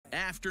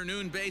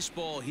afternoon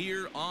baseball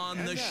here on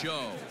the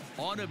show.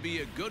 Ought to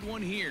be a good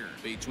one here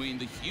between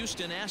the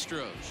Houston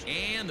Astros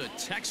and the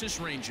Texas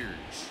Rangers.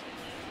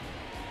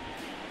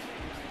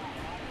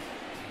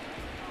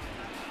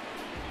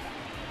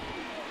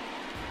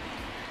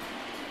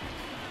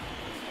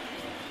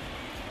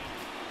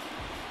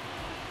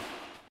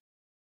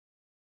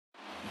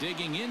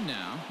 Digging in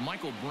now,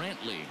 Michael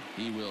Brantley.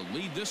 He will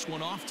lead this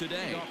one off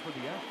today. For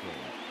the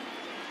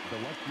Astros, the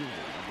left fielder,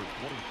 number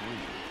 23.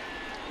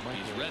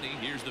 He's ready.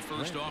 Here's the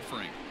first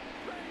offering.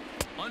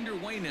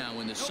 Underway now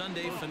in the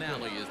Sunday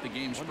finale as the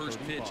game's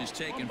first pitch is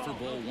taken for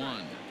ball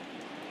one.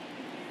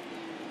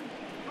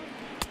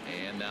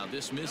 And now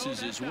this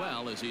misses as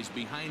well as he's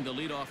behind the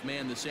leadoff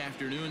man this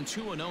afternoon.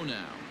 2-0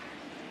 now.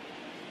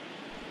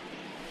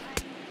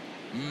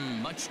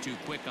 Much too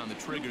quick on the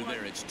trigger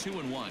there. It's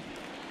 2-1.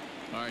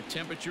 Our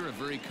temperature a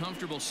very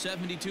comfortable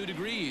 72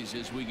 degrees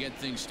as we get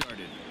things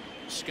started.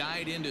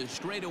 Skied into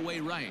straightaway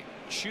right.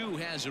 Chu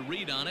has a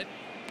read on it.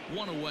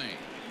 One away.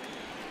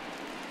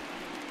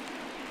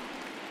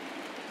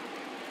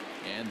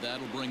 And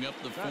that'll bring up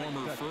the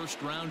former first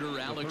rounder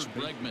Alex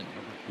Bregman.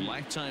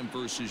 Lifetime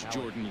versus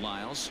Jordan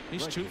Lyles.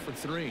 He's 2 for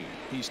 3.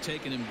 He's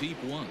taken him deep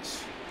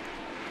once.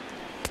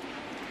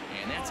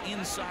 And that's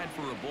inside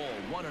for a ball.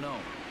 1-0.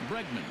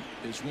 Bregman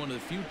is one of the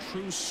few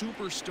true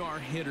superstar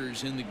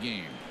hitters in the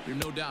game. You're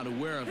no doubt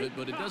aware of it,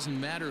 but it doesn't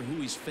matter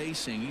who he's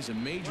facing. He's a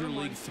major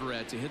league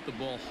threat to hit the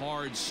ball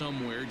hard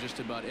somewhere just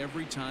about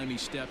every time he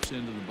steps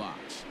into the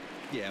box.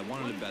 Yeah,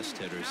 one of the best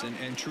hitters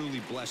and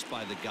truly blessed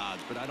by the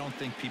gods, but I don't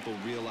think people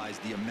realize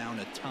the amount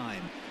of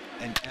time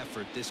and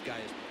effort this guy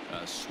is.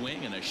 A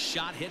swing and a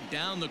shot hit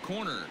down the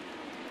corner.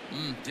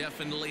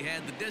 Definitely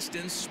had the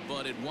distance,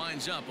 but it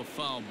winds up a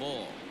foul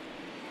ball.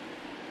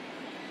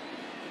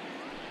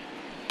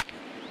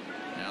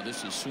 Now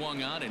this is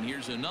swung on, and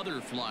here's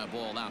another fly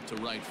ball out to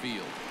right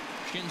field.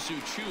 Shin-Soo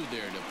Choo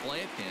there to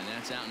play it, and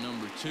that's out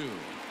number 2.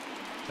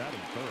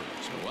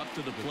 So up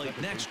to the plate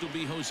next will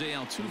be Jose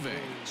Altuve,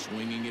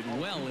 swinging it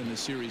well in the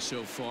series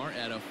so far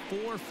at a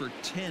 4 for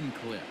 10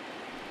 clip.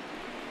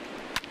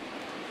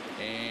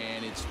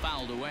 And it's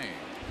fouled away.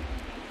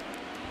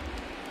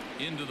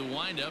 Into the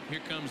windup.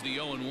 Here comes the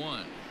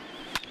 0-1.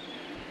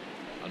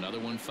 Another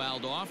one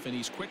fouled off, and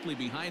he's quickly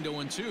behind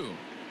 0-2.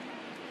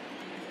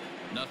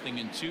 Nothing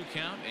in 2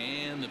 count,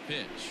 and the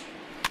pitch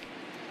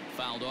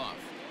fouled off.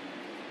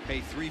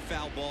 Hey, 3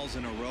 foul balls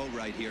in a row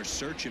right here,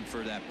 searching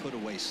for that put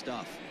away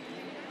stuff.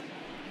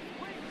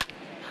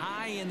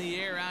 High in the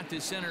air out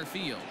to center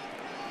field.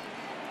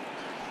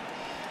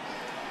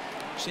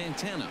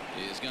 Santana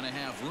is going to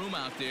have room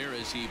out there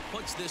as he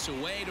puts this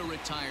away to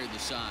retire the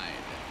side.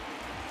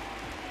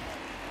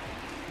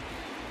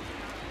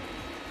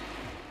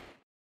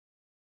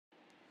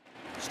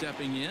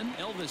 Stepping in,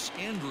 Elvis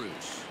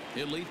Andrus.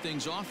 He'll lead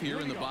things off here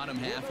in the bottom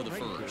half of the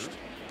first.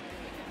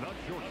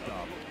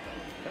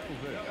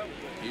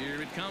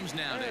 Here it comes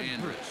now to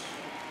Andrus.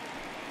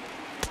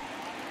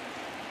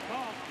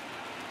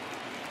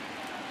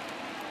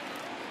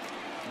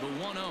 The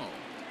 1-0.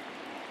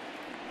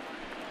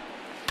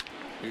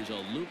 Here's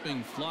a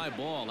looping fly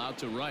ball out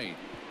to right.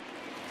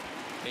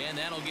 And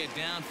that'll get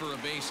down for a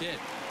base hit.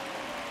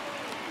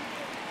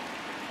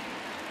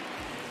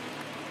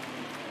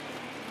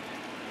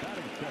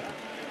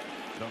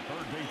 The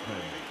third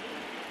baseman.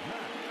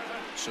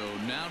 So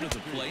now to the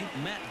plate,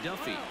 Matt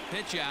Duffy.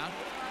 Pitch out.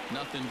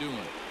 Nothing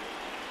doing.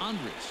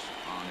 Andrus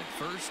on at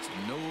first.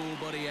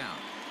 Nobody out.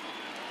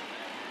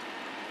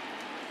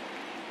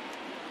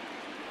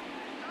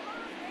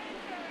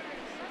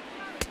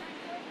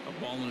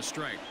 A ball and a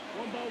strike.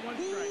 1 ball, 1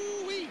 strike.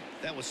 Ooh-wee.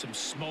 That was some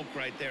smoke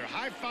right there.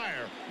 High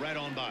fire right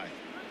on by.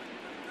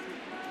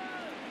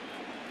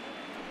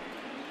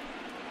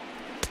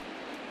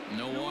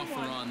 No offer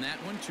on that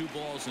one. 2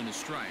 balls and a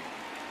strike.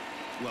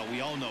 Well,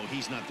 we all know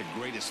he's not the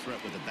greatest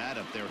threat with a bat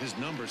up there. His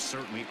numbers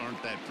certainly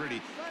aren't that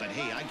pretty. But,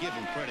 hey, I give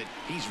him credit.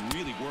 He's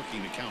really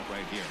working the count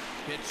right here.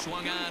 Pitch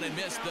swung on and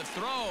missed the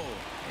throw.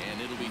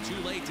 And it'll be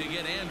too late to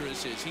get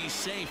Andrus as he's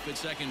safe at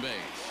second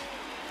base.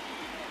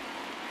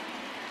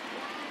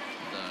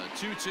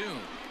 The 2-2.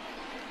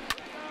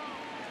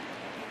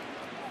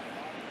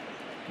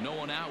 No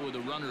one out with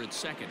a runner at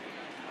second.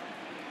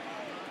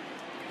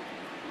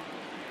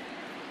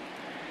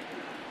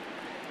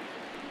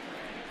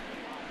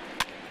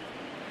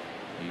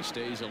 He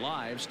stays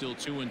alive, still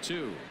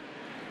 2-2.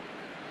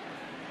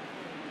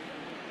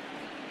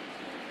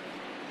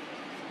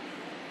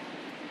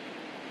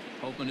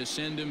 Hoping to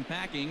send him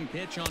packing.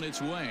 Pitch on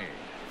its way.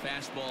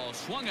 Fastball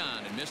swung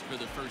on and missed for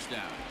the first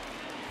out.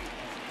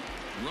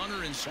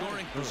 Runner in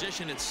scoring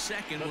position at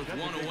second with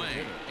 1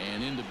 away.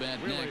 And into bat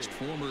next,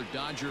 former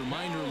Dodger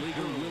minor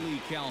leaguer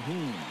Willie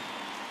Calhoun.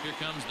 Here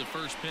comes the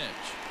first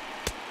pitch.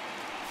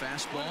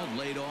 Fastball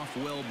laid off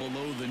well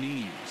below the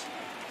knees.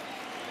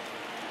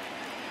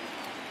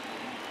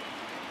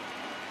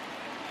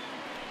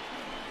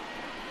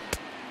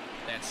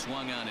 That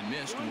swung on and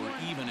missed. We're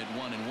even at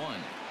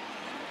 1-1.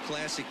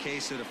 Classic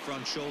case of the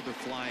front shoulder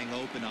flying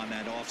open on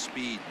that off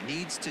speed.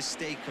 Needs to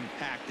stay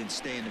compact and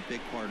stay in the big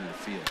part of the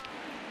field.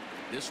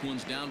 This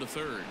one's down to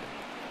third.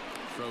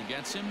 Throw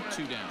gets him,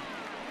 2 down.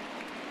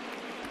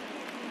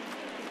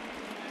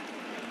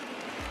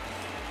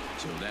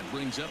 So that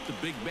brings up the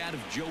big bat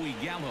of Joey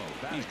Gallo.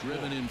 He's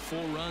driven in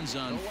 4 runs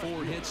on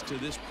 4 hits to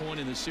this point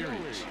in the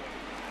series.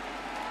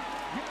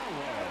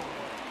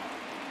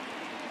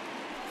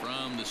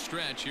 From the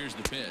stretch, here's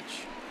the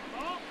pitch.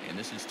 And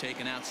this is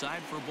taken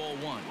outside for ball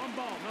 1. 1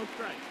 ball, no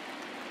strike.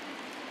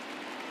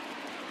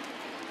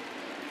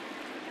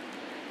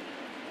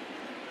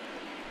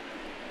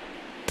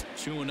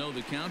 Two 2-0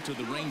 the count to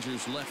the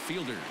Rangers left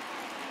fielder.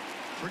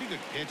 Pretty good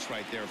pitch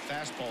right there.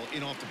 Fastball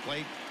in off the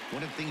plate.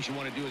 One of the things you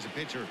want to do as a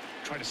pitcher,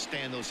 try to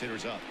stand those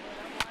hitters up.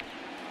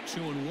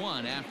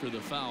 2-1 after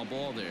the foul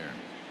ball there.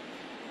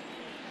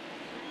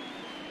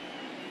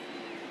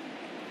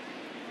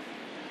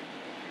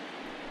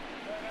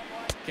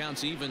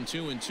 Counts even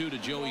 2-2 to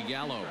Joey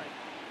Gallo.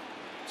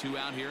 2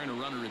 out here and a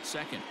runner at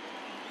second.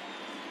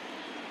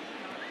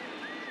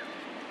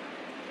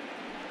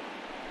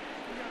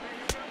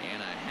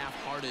 And a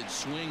half-hearted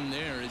swing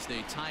there as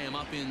they tie him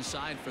up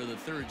inside for the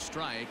 3rd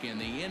strike,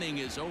 and the inning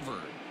is over.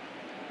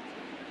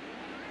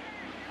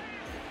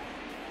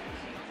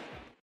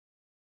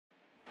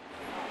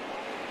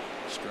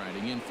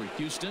 Striding in for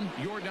Houston,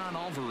 Yordan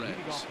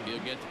Alvarez. He'll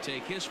get to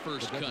take his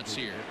first cuts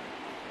here.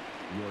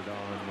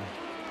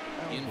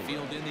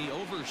 Infield in the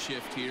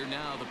overshift here.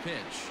 Now the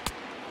pitch.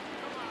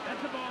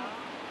 That's the ball.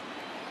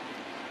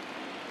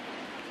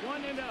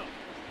 1-0.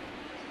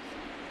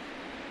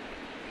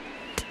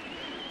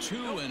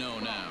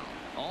 2-0 now.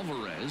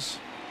 Alvarez,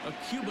 a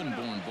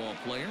Cuban-born ball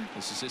player.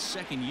 This is his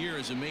 2nd year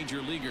as a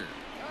major leaguer.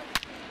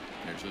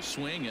 There's a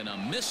swing and a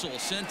missile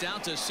sent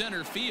out to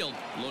center field.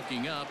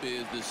 Looking up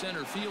is the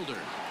center fielder.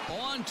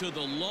 On to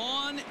the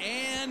lawn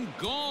and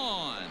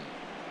gone.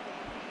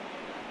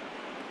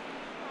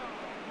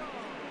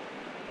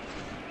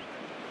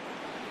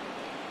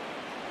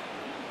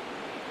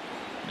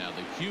 Now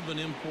the Cuban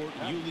import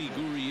Yuli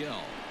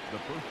Gurriel.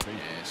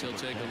 Yes, he'll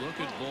take a look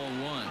at ball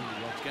 1.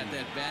 He's got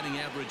that batting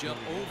average up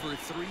over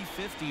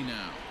 350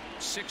 now.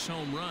 6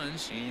 home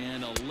runs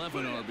and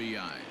 11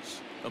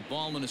 RBIs. A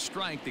ball and a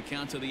strike to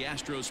count to the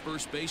Astros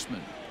first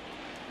baseman.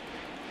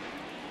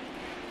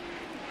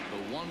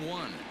 The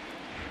 1-1.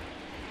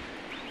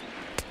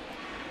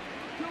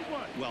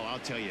 Well, I'll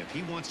tell you, if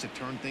he wants to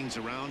turn things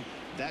around,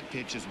 that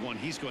pitch is one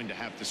he's going to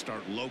have to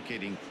start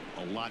locating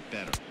a lot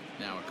better.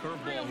 Now a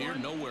curveball here,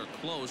 nowhere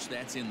close.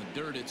 That's in the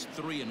dirt. It's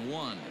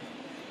 3-1.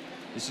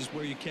 This is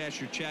where you cash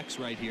your checks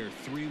right here.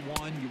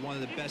 3-1. You're one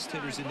of the best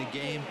hitters in the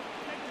game.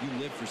 You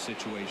live for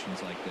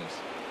situations like this.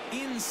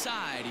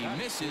 Inside, he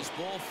misses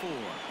ball 4.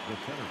 The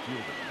center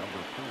fielder,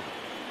 number 4,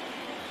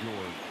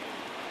 George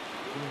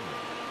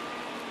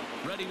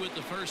Springer. Ready with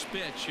the first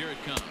pitch. Here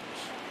it comes.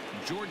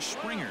 George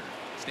Springer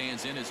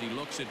stands in as he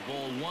looks at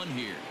ball 1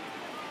 here.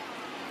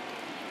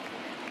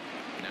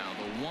 Now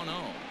the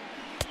 1-0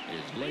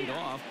 is laid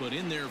off, but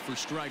in there for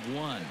strike 1.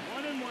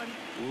 1-1.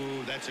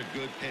 Ooh, that's a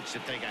good pitch to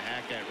take a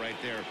hack at right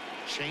there.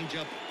 Change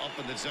up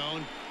in the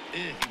zone.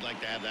 He'd like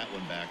to have that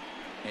one back.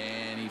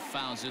 And he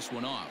fouls this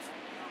one off.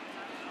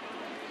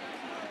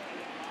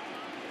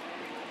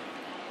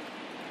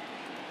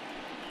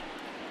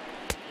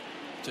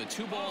 To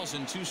 2 balls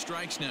and 2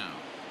 strikes now.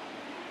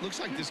 Looks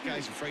like this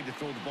guy's afraid to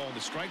throw the ball in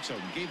the strike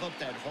zone. Gave up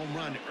that home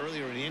run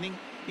earlier in the inning.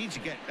 Needs to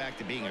get back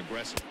to being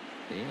aggressive.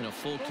 And a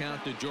full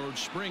count to George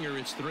Springer.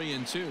 It's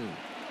 3-2.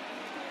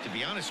 To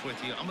be honest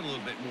with you, I'm a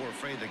little bit more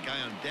afraid of the guy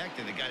on deck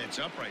than the guy that's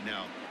up right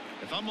now.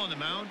 If I'm on the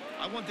mound,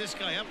 I want this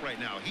guy up right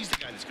now. He's the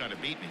guy that's got to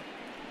beat me.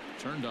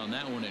 Turned on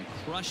that one and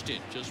crushed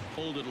it. Just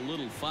pulled it a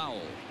little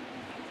foul.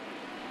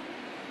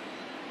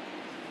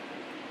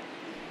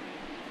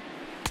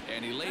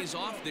 And he lays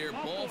off there,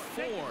 ball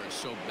 4.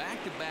 So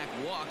back-to-back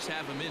walks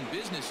have him in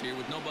business here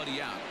with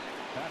nobody out.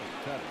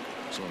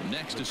 So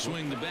next to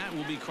swing the bat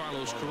will be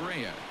Carlos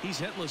Correa.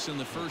 He's hitless in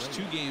the first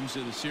 2 games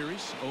of the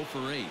series, 0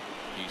 for 8.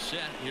 He's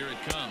set. Here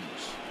it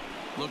comes.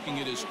 Looking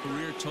at his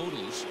career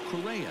totals,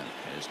 Correa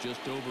has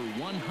just over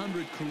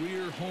 100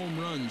 career home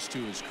runs to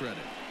his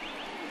credit.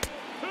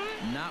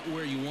 Not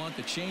where you want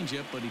the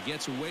changeup, but he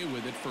gets away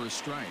with it for a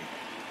strike.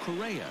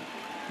 Correa,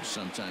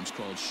 sometimes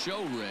called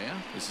Show-Rea.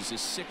 This is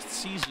his 6th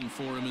season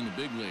for him in the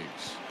big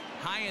leagues.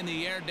 High in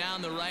the air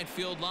down the right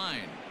field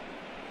line.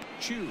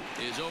 Chu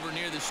is over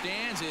near the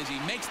stands as he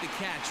makes the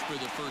catch for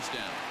the first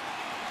down.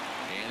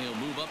 And he'll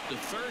move up to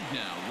third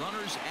now.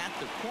 Runners at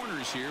the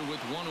corners here with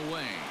 1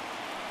 away.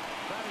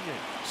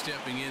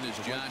 Stepping in is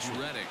Josh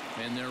Reddick,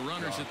 and they're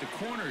runners at the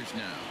corners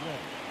now.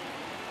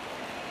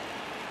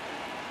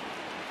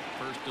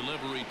 First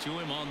delivery to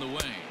him on the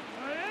way.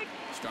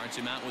 Starts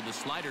him out with a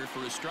slider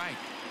for a strike.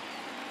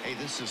 Hey,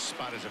 this is a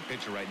spot as a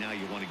pitcher right now.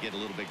 You want to get a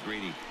little bit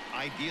greedy.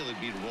 Ideal would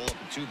be to roll up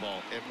a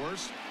 2-ball. At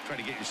worst, try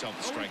to get yourself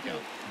a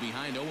strikeout.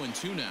 Behind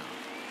 0-2 now.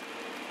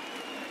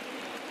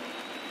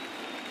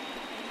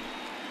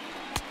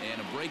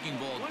 And a breaking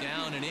ball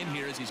down and in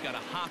here as he's got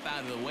to hop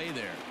out of the way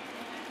there.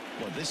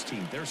 Well, this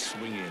team, they're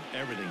swinging at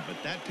everything, but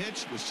that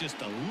pitch was just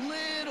a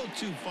little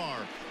too far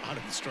out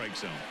of the strike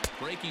zone.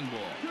 Breaking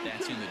ball.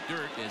 That's in the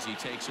dirt as he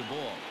takes a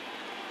ball.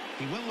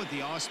 He went with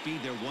the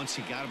off-speed there once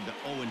he got him to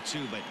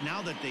 0-2, but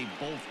now that they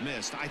both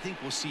missed, I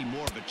think we'll see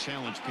more of a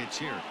challenge pitch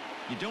here.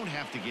 You don't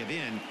have to give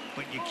in,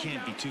 but you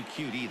can't be too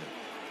cute either.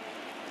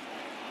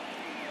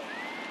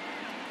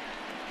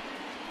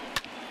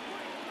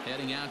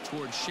 Heading out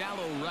towards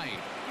shallow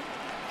right.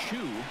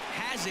 Chu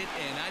has it,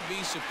 and I'd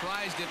be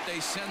surprised if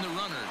they send the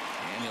runner.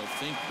 And he'll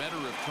think better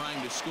of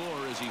trying to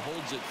score as he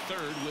holds it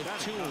third with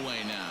 2 away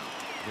now.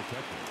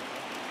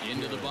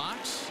 Into the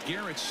box,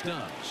 Garrett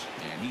Stubbs,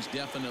 and he's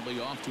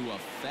definitely off to a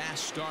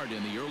fast start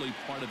in the early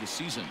part of the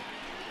season.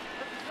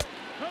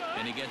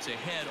 And he gets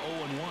ahead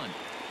 0-1.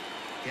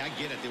 Yeah, I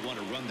get it. They want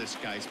to run this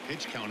guy's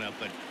pitch count up,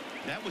 but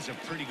that was a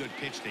pretty good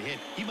pitch to hit.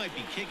 He might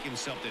be kicking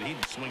himself that he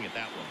didn't swing at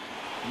that one.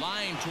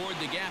 Line toward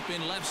the gap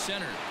in left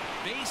center.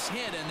 Base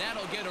hit, and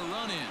that'll get a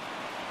run in.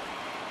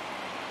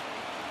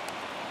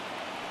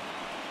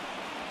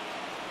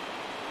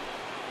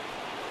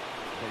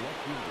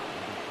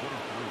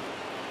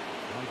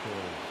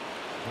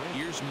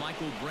 Here's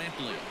Michael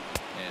Brantley.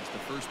 As the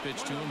first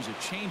pitch to him is a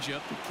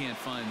changeup that can't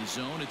find the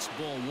zone. It's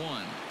ball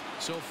 1.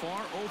 So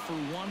far, 0 for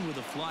 1 with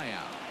a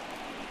flyout.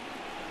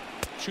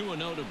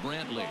 2-0 to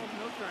Brantley.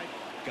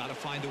 Got to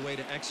find a way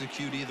to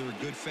execute either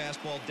a good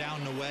fastball down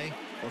and away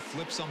or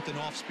flip something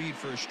off speed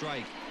for a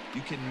strike.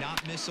 You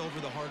cannot miss over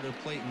the heart of the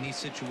plate in these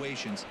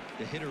situations.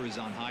 The hitter is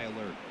on high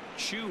alert.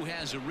 Chu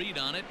has a read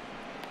on it,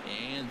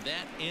 and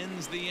that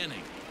ends the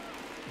inning.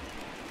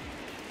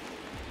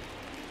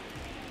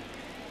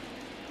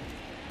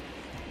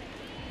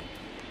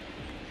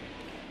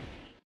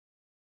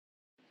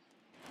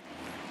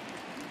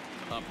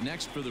 Up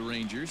next for the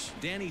Rangers,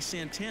 Danny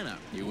Santana.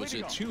 It was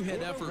a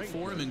 2-hit effort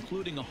for him,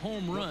 including a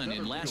home run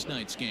in last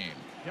night's game.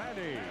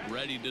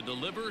 Ready to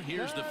deliver.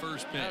 Here's the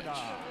first pitch.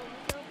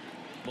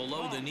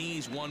 Below the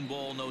knees, 1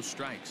 ball, no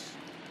strikes.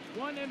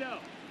 1-0.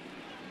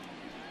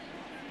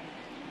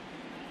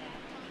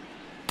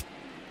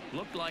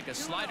 Looked like a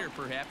slider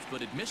perhaps,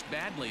 but it missed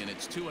badly, and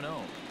it's 2-0.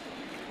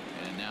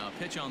 And now a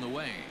pitch on the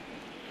way.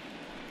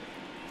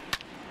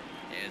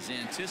 As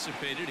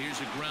anticipated, here's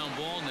a ground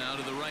ball now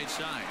to the right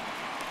side.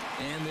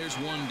 And there's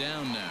 1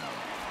 down now.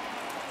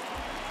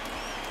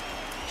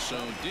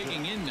 So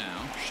digging in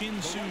now,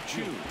 Shin-Soo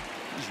Choo.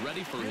 He's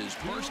ready for his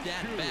first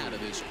at-bat of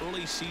this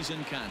early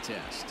season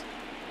contest.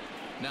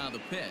 Now the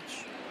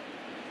pitch.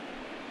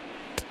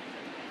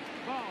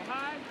 Ball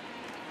high.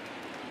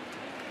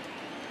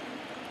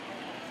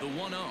 The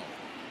 1-0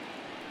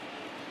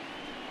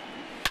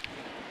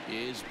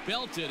 is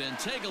belted, and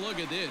take a look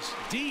at this.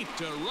 Deep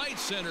to right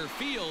center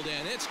field,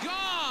 and it's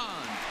gone.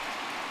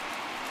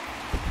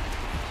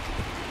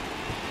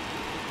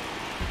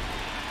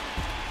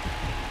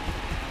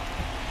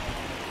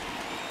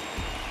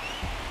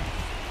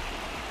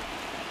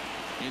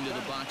 Into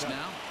the box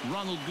now,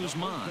 Ronald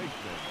Guzman.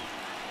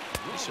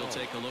 This will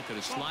take a look at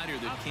a slider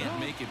that can't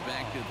make it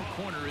back to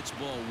the corner. It's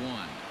ball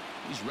 1.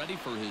 He's ready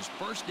for his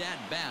first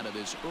at-bat of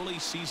this early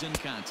season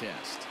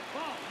contest.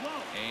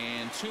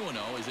 And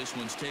 2-0 as this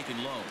one's taken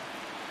low.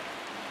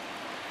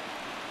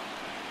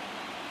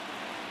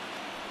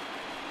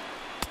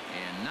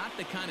 And not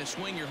the kind of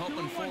swing you're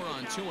hoping for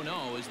on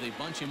 2-0 as they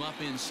bunch him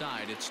up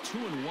inside. It's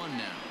 2-1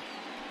 now.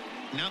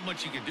 Not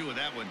much you can do with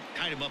that one.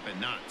 Tied him up in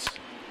knots.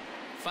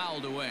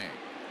 Fouled away.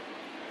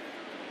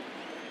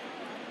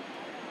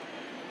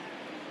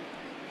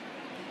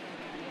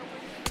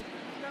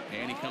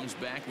 And he comes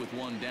back with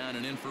 1 down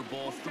and in for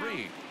ball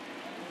 3.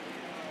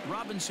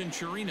 Robinson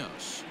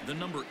Chirinos, the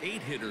number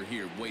 8 hitter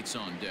here, waits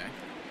on deck.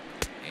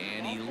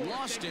 And he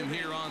lost him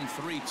here on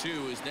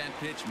 3-2 as that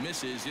pitch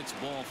misses. It's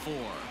ball 4.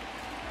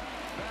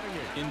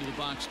 Into the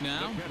box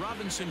now,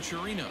 Robinson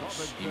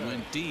Chirinos. He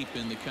went deep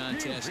in the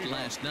contest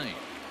last night.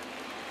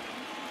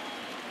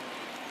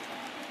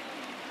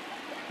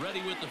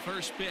 Ready with the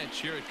first pitch.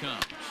 Here it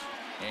comes.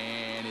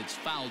 And it's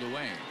fouled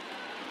away.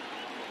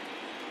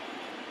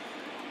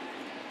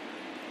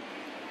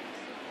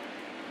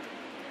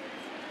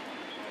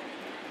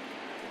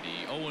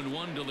 The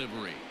 0-1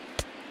 delivery.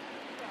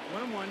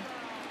 1-1.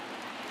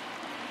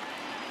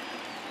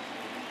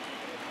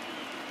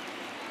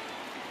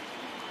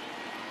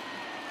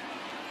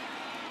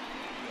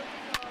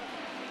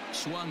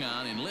 Swung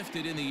on and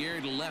lifted in the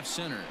air to left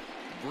center.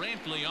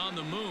 Brantley on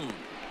the move.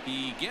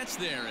 He gets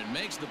there and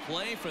makes the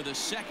play for the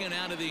second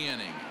out of the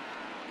inning.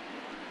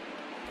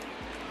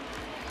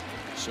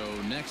 So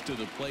next to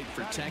the plate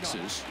for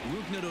Texas,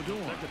 Rougned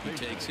Odor. He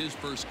takes his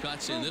first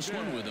cuts in this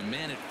one with a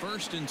man at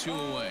first and 2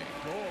 away.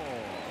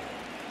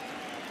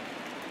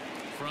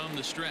 From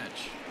the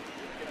stretch.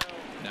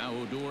 Now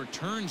Odor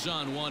turns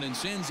on one and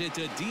sends it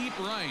to deep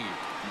right.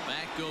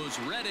 Back goes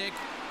Reddick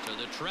to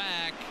the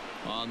track.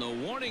 On the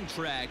warning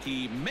track,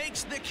 he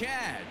makes the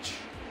catch.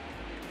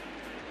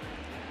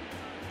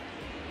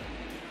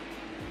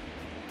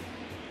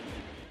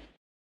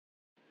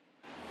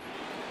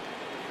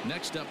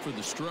 Next up for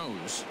the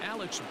Astros,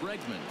 Alex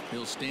Bregman.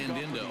 He'll stand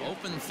in to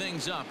open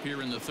things up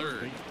here in the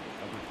third.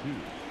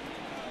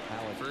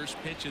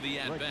 First pitch of the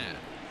at-bat.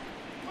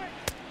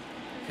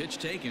 Pitch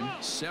taken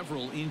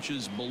several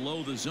inches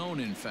below the zone,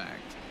 in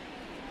fact.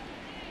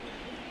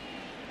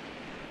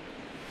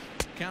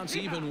 Counts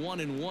even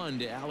 1-1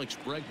 to Alex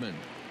Bregman.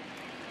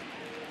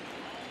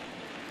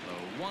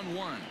 The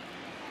 1-1.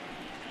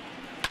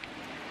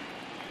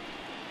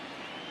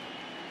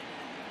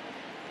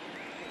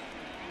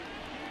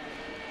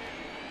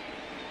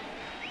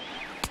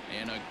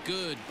 And a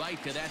good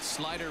bite to that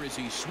slider as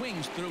he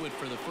swings through it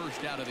for the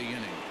first out of the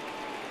inning.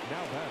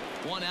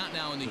 One out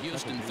now in the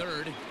Houston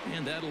third,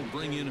 and that'll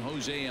bring in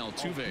Jose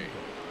Altuve.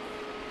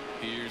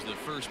 Here's the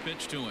first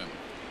pitch to him.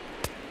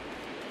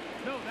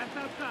 No, that's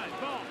outside.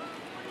 Ball.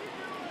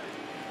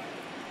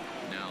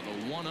 Now the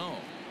 1-0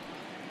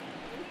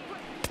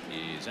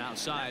 is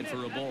outside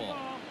for a ball.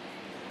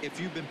 If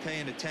you've been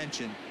paying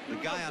attention, the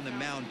guy on the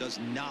mound does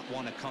not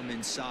want to come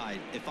inside.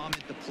 If I'm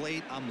at the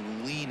plate,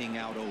 I'm leaning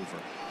out over.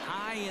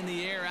 High in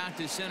the air out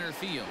to center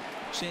field.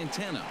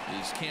 Santana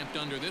is camped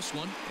under this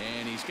one,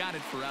 and he's got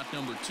it for out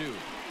number 2.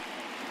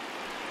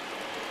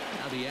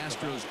 Now the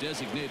Astros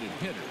designated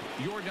hitter,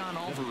 Yordan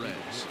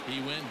Alvarez.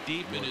 He went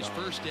deep in his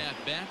first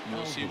at-bat, and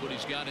we'll see what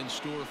he's got in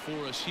store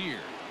for us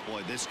here.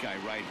 Boy, this guy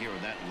right here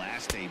with that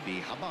last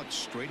AB, how about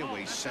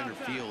straightaway center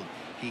field?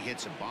 He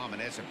hits a bomb,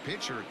 and as a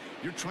pitcher,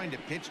 you're trying to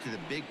pitch to the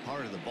big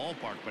part of the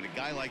ballpark, but a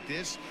guy like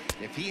this,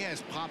 if he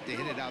has pop to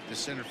hit it out to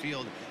center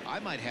field, I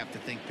might have to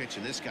think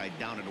pitching this guy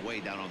down and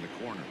away down on the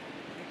corner.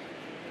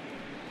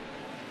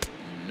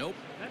 Nope.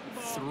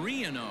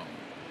 3-0.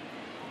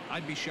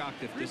 I'd be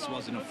shocked if this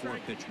wasn't a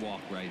 4-pitch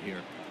walk right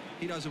here.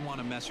 He doesn't want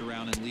to mess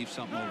around and leave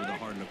something over the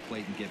heart of the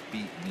plate and get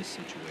beat in this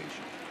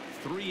situation.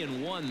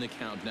 3-1 the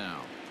count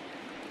now.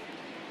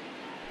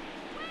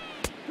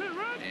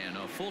 And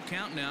a full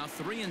count now,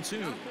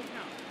 3-2.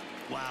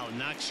 Wow,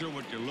 not sure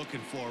what you're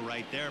looking for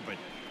right there, but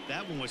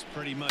that one was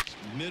pretty much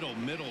middle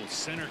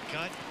center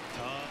cut.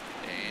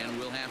 And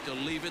we'll have to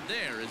leave it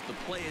there as the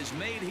play is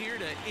made here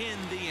to end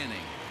the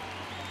inning.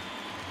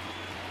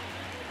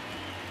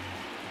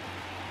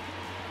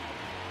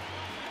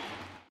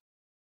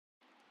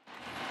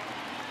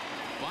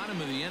 Bottom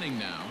of the inning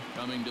now.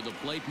 Coming to the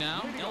plate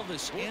now,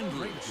 Elvis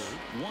Andrus.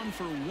 1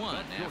 for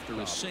 1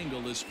 after a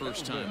single his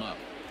first time up.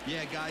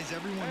 Yeah, guys,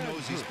 everyone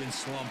knows he's been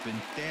slumping.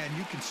 Dan,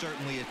 you can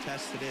certainly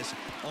attest to this,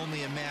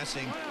 only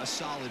amassing a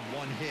solid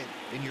 1 hit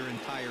in your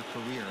entire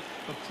career.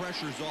 But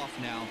pressure's off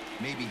now.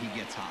 Maybe he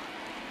gets hot.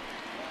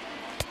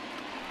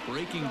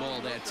 Breaking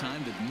ball that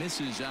time that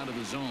misses out of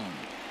the zone.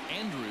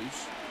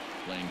 Andrus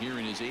playing here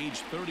in his age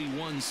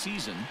 31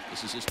 season.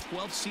 This is his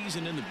 12th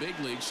season in the big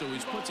league, so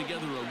he's put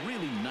together a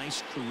really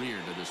nice career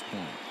to this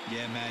point.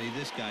 Yeah, Matty,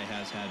 this guy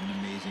has had an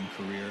amazing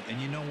career.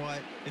 And you know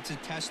what? It's a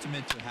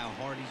testament to how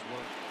hard he's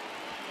worked.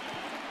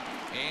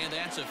 And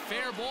that's a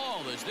fair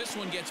ball as this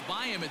one gets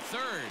by him at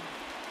third.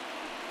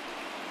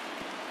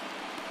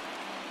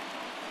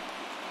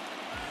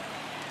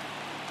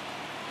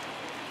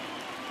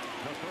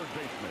 The third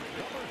baseman,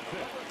 number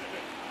 6.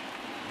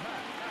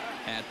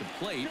 At the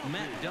plate,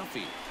 Matt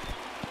Duffy.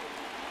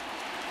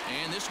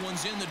 And this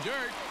one's in the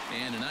dirt.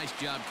 And a nice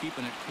job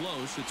keeping it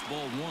close. It's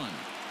ball 1.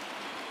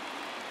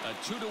 A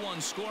 2-1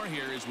 score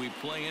here as we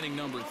play inning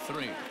number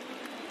 3.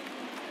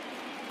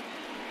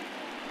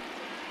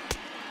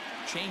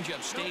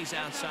 Changeup stays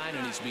outside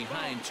and is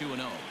behind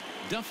 2-0.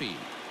 Duffy,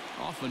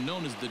 often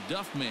known as the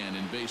Duff Man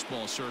in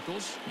baseball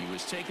circles. He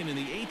was taken in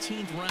the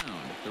 18th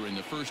round during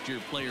the first-year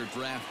player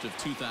draft of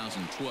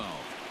 2012.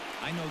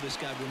 I know this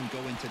guy wouldn't go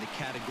into the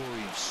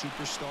category of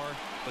superstar,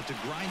 but to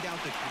grind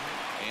out the...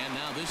 And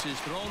now this is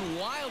thrown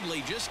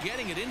wildly, just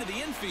getting it into the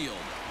infield.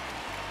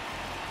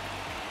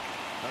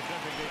 A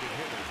designated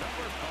hitter,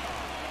 number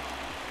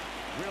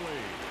 5,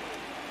 Willie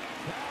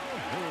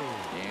Calhoun.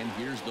 And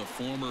here's the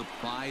former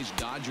prize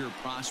Dodger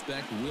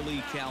prospect,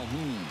 Willie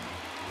Calhoun.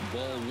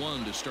 Ball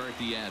 1 to start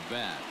the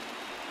at-bat.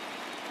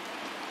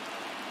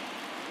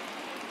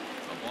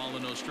 A ball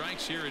and no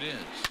strikes. Here it is.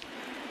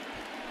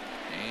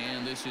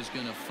 And this is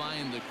going to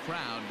find the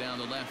crowd down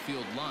the left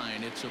field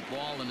line. It's a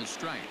ball and a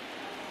strike.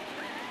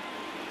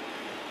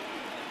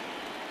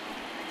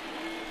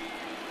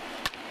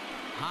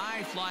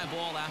 High fly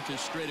ball out to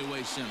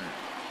straightaway center.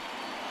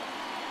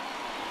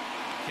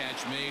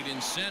 Catch made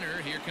in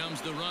center. Here comes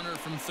the runner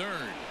from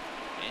third.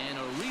 And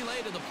a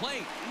relay to the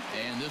plate.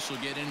 And this will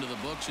get into the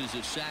books as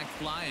a sac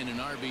fly and an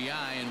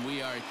RBI. And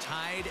we are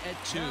tied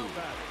at 2.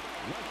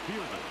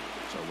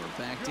 So we're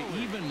back to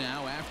even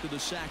now after the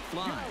sac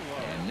fly.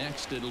 And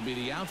next it'll be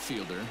the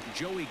outfielder,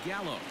 Joey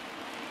Gallo.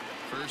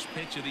 First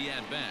pitch of the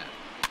at-bat.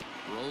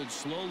 Rolled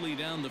slowly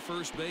down the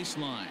first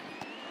baseline.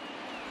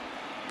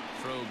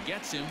 Throw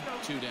gets him.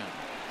 2 down.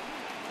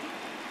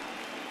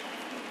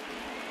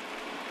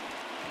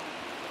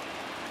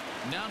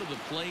 Now to the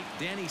plate,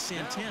 Danny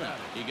Santana.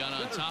 He got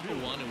on top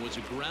of one and was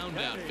a ground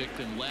out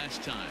victim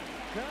last time.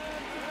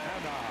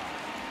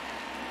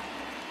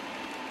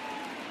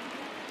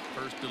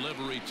 First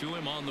delivery to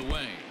him on the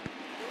way.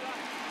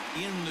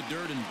 In the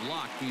dirt and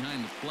blocked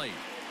behind the plate.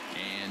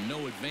 And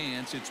no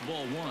advance. It's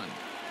ball 1.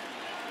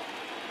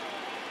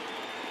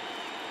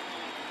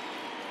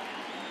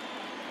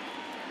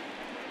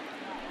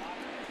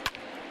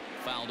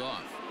 Fouled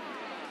off.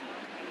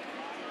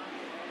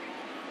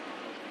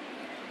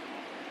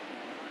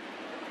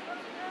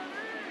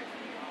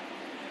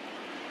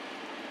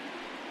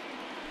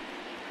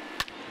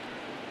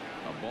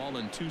 Ball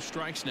and 2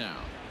 strikes now.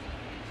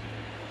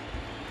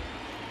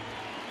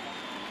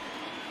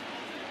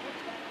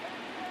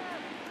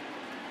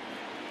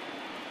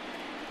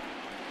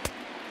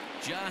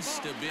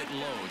 Just a bit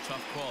low.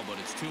 Tough call, but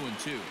it's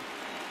 2-2.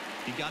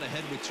 He got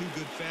ahead with 2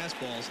 good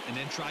fastballs and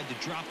then tried to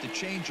drop the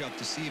changeup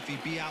to see if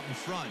he'd be out in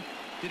front.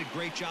 Did a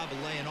great job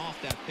of laying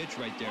off that pitch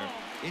right there.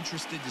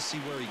 Interested to see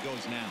where he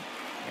goes now.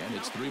 And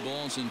it's 3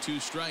 balls and 2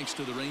 strikes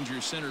to the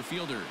Rangers center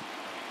fielder.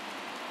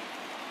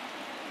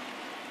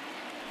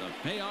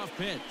 The payoff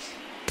pitch.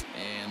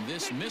 And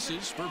this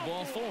misses for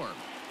ball 4.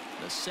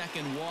 The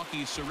second walk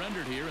he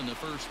surrendered here in the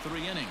first 3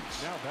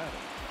 innings. Now batting.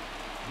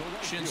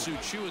 Shin-Soo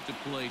Choo at the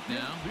plate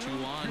now. 2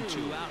 on,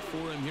 2 out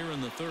for him here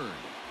in the 3rd.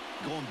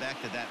 Going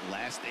back to that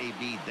last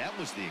AB, that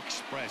was the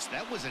express.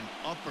 That was an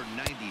upper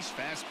 90s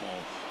fastball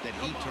that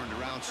he turned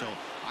around. So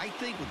I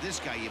think with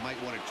this guy, you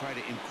might want to try to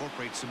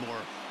incorporate some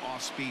more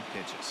off-speed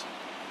pitches.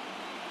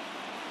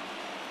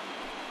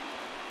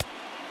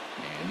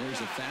 And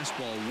there's a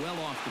fastball well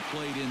off the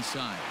plate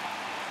inside.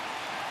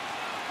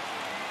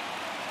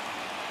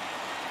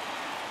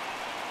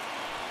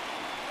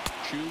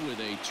 Choo with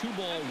a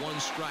 2-ball,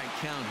 1-strike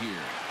count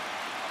here.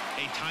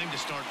 A time to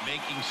start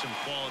making some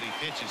quality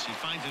pitches. He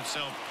finds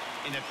himself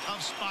in a tough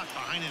spot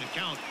behind an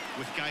account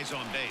with guys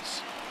on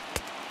base.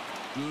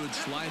 Good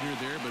slider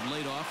there, but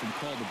laid off and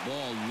called the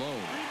ball low.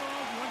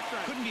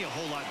 Couldn't be a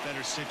whole lot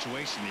better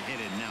situation to hit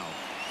it now.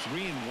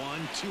 3-1,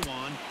 2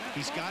 on.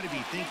 He's got to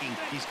be thinking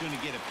he's going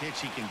to get a pitch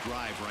he can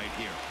drive right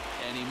here.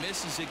 And he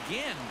misses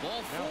again.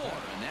 Ball 4.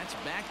 And that's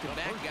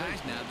back-to-back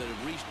guys now that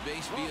have reached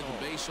base via the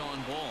base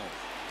on ball.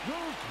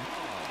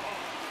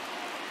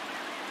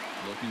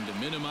 Looking to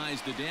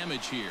minimize the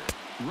damage here.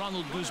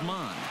 Ronald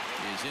Guzman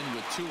is in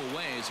with 2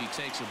 away as he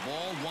takes a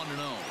ball 1-0.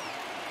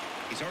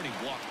 He's already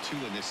walked 2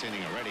 in this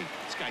inning already.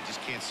 This guy just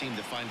can't seem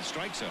to find the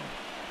strike zone.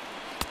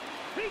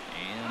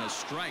 And a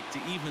strike to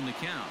even the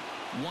count.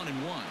 1-1.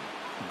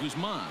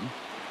 Guzman,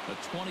 a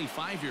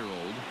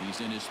 25-year-old.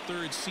 He's in his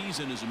 3rd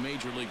season as a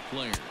major league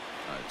player.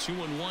 A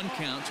 2-1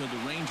 count to the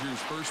Rangers'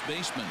 first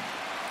baseman.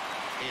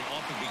 It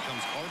often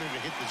becomes harder to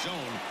hit the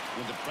zone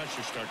when the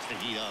pressure starts to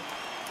heat up.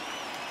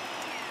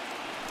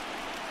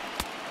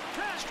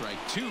 Strike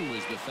 2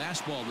 as the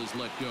fastball is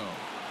let go.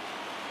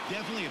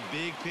 Definitely a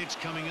big pitch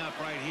coming up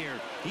right here.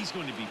 He's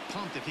going to be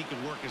pumped if he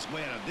can work his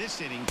way out of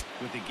this inning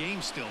with the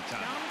game still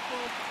tied.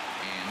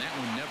 And that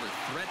one never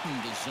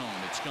threatened the zone.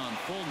 It's gone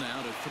full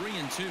now to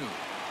 3-2.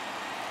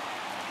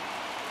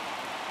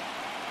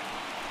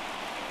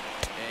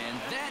 And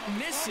that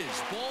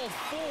misses. Ball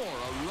 4.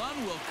 A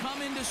run will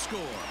come in to score.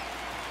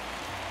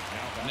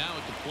 Now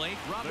at the plate,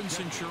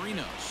 Robinson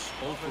Chirinos.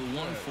 0 for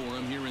 1 for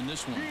him here in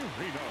this one.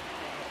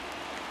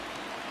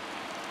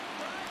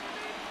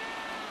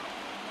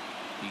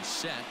 He's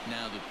set.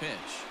 Now the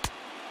pitch.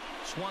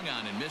 Swung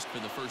on and missed for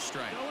the first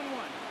strike.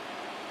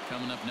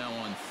 Coming up now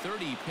on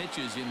 30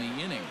 pitches in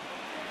the inning.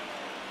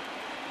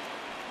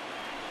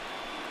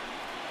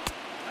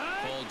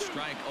 Called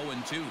strike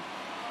 0-2.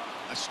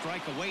 A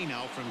strike away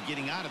now from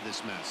getting out of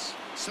this mess.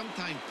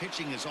 Sometimes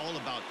pitching is all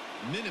about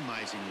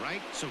minimizing,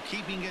 right? So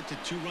keeping it to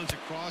 2 runs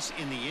across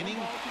in the inning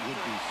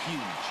would be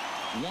huge.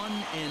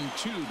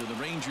 1-2 to the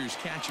Rangers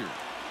catcher.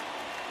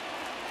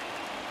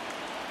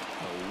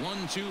 A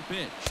 1-2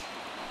 pitch.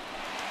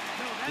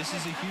 This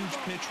is a huge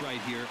pitch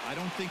right here. I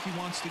don't think he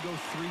wants to go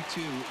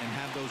 3-2 and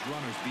have those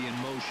runners be in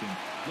motion.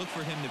 Look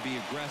for him to be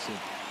aggressive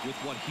with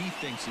what he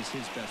thinks is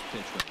his best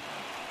pitch right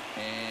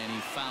now. And he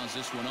fouls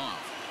this one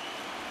off.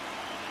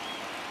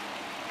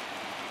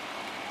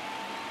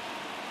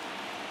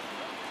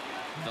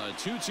 The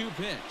 2-2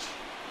 pitch.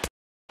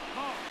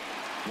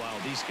 Wow,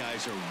 these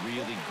guys are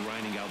really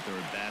grinding out their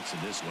at-bats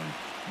in this one.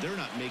 They're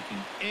not making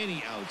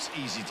any outs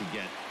easy to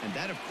get. And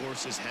that, of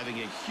course, is having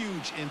a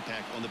huge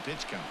impact on the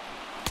pitch count.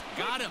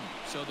 Got him.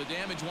 So the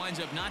damage winds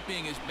up not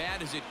being as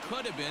bad as it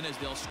could have been as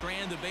they'll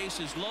strand the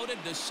bases loaded.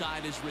 This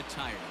side is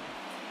retired.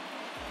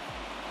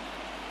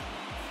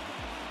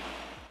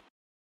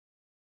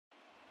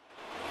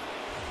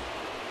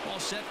 All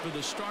set for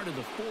the start of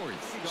the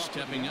 4th.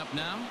 Stepping up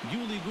now,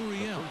 Yuli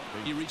Gurriel.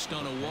 He reached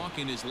on a walk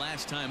in his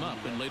last time up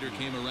and later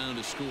came around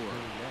to score.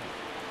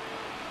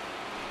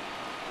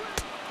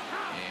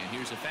 And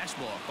here's a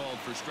fastball called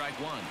for strike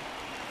 1.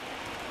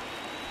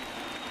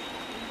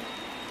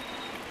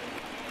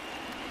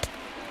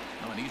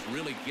 Oh, and he's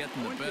really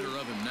getting the better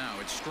of him now.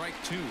 It's strike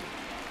 2.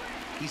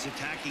 He's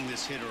attacking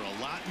this hitter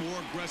a lot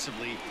more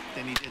aggressively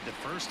than he did the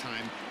first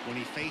time when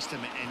he faced him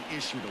and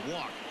issued a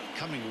walk.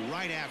 Coming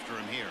right after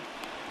him here.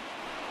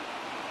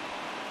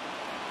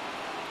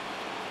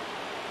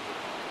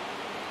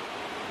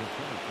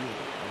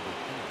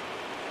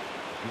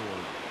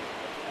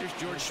 Here's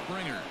George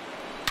Springer.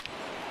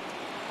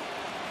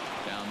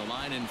 Down the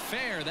line and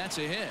fair. That's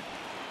a hit.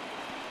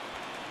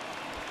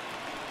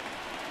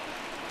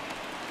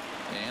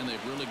 And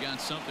they've really got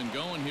something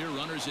going here.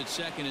 Runners at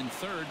 2nd and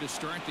 3rd to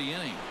start the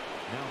inning.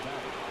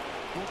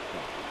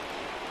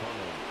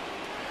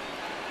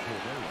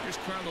 Here's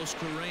Carlos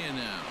Correa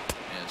now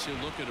as he'll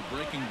look at a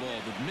breaking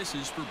ball that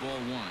misses for ball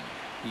 1.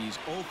 He's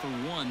 0 for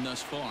 1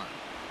 thus far.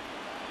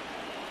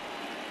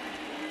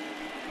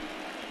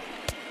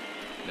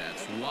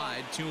 That's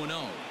wide,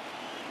 2-0.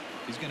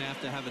 He's going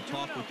to have a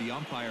talk with the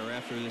umpire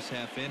after this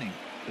half inning,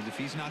 because if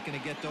he's not going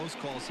to get those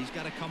calls, he's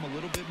got to come a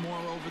little bit more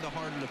over the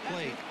heart of the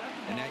plate,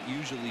 and that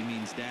usually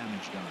means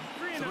damage done.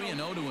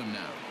 3-0 to him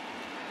now.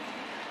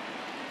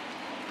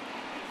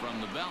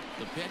 From the belt,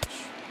 the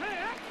pitch.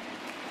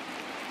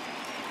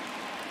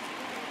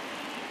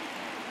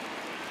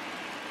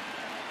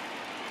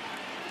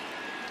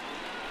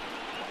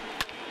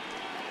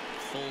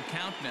 Full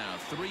count now,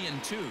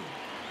 3-2.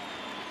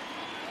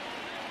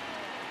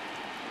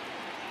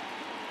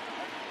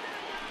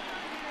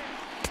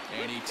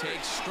 And he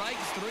takes strike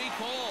 3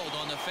 called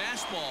on the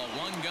fastball,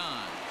 1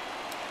 gone.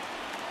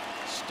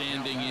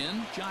 Standing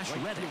in, Josh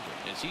Reddick,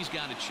 as he's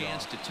got a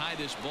chance to tie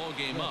this ball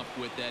game up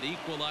with that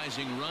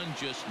equalizing run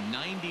just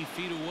 90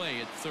 feet away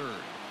at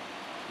third.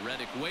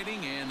 Reddick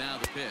waiting, and now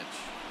the pitch.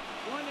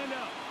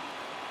 1-0.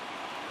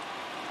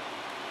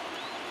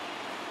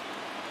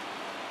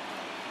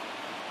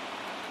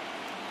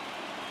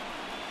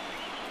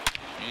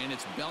 And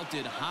it's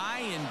belted high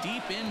and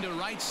deep into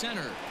right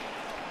center.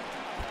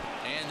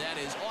 And that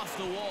is off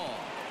the wall.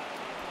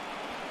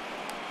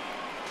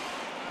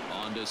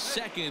 On to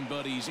second,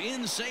 but he's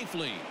in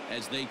safely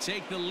as they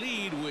take the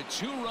lead with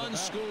 2 runs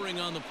scoring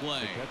on the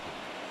play.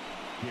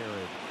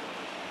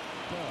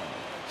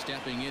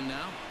 Stepping in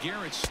now,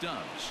 Garrett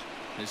Stubbs,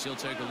 as he'll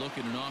take a look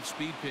at an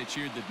off-speed pitch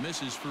here that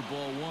misses for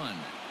ball 1.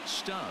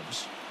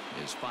 Stubbs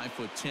is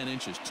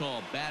 5'10"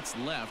 tall, bats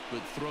left,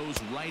 but throws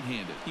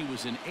right-handed. He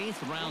was an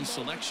 8th round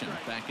selection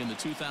back in the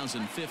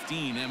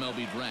 2015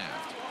 MLB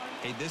draft.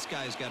 Hey, this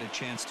guy's got a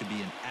chance to be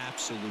an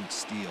absolute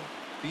steal.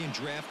 Being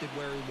drafted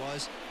where he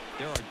was,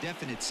 there are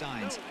definite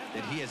signs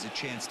that he has a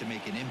chance to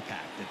make an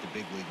impact at the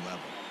big league level.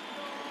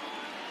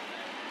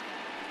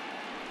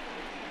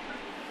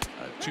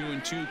 A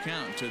 2-2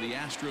 count to the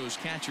Astros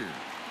catcher.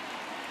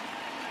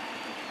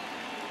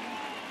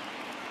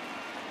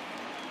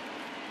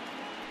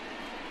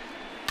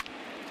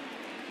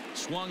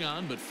 Swung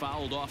on, but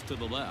fouled off to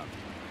the left.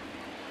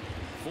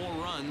 4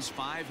 runs,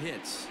 5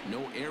 hits.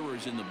 No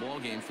errors in the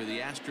ballgame for the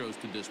Astros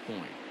to this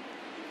point.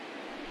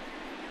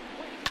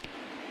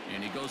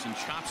 And he goes and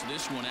chops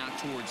this one out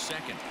towards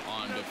second.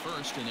 On to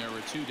first, and there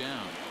are 2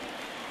 down.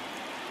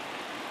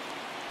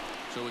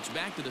 So it's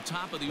back to the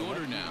top of the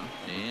order now.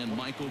 And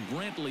Michael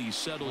Brantley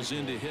settles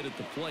in to hit at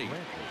the plate.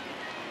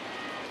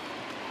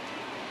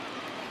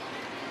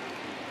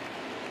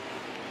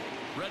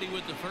 Ready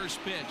with the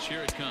first pitch.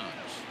 Here it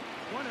comes.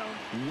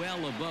 1-0.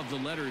 Well above the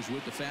letters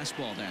with the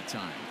fastball that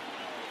time.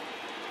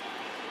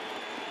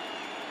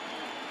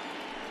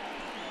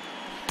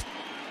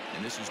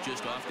 And this is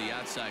just off the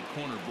outside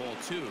corner, ball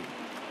 2.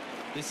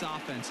 This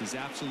offense is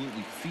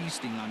absolutely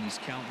feasting on these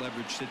count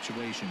leverage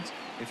situations.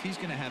 If he's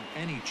going to have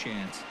any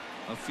chance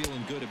of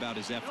feeling good about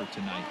his effort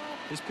tonight,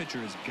 this pitcher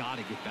has got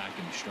to get back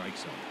in the strike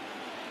zone.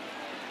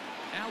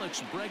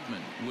 Alex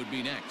Bregman would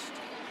be next.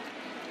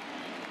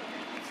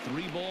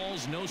 3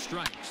 balls, no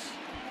strikes.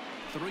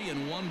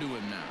 3-1 to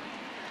him now.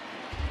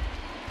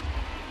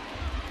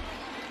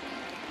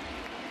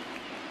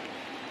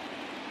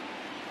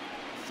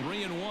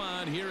 Three and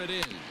 1. Here it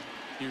is.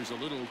 Here's a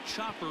little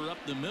chopper up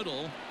the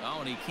middle.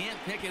 Oh, and he can't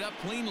pick it up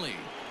cleanly.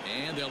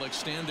 And they'll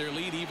extend their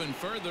lead even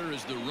further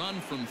as the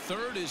run from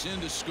third is in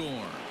to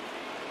score.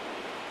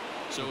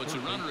 So it's a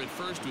runner at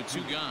first with 2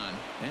 gone.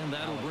 And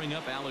that'll bring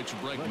up Alex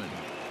Bregman.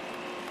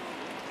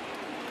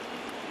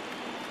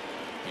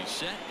 He's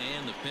set,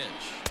 and the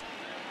pitch.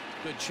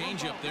 Good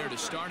changeup there to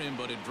start him,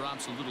 but it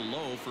drops a little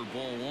low for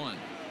ball 1.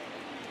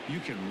 You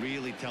can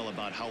really tell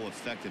about how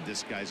effective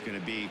this guy's going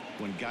to be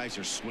when guys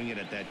are swinging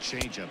at that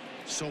changeup.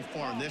 So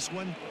far in this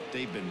one,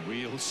 they've been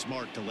real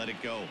smart to let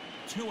it go.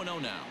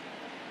 2-0 now.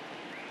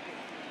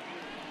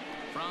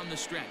 From the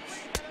stretch.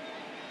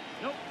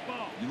 Nope,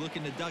 ball. You look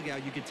in the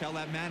dugout, you can tell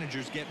that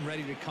manager's getting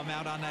ready to come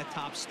out on that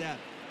top step.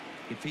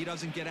 If he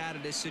doesn't get out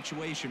of this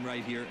situation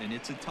right here, and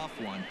it's a tough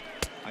one,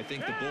 I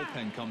think the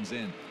bullpen comes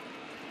in.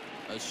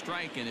 A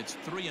strike, and it's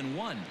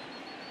 3-1.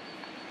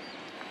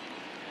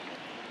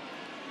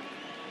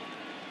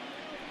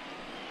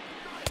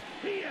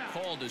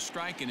 Called a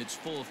strike, and it's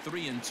full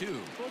 3-2.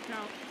 Full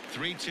count.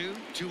 3-2,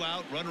 2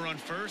 out, runner on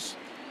first.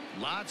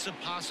 Lots of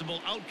possible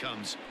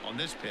outcomes on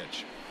this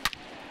pitch.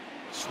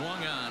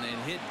 Swung on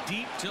and hit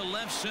deep to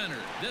left center.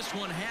 This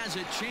one has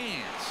a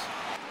chance.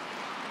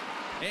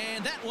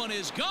 And that one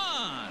is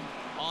gone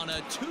on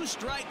a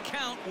 2-strike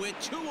count with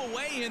 2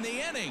 away in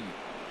the inning.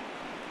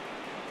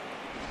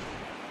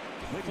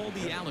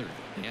 Colby Allard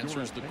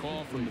answers the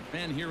call from the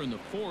pen here in the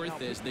 4th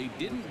as they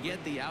didn't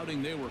get the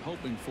outing they were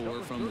hoping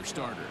for from their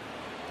starter.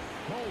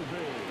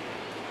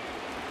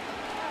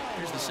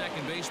 Here's the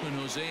second baseman,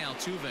 Jose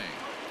Altuve,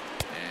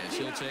 as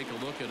he'll take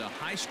a look at a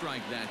high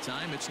strike that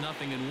time. It's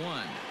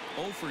 0-1.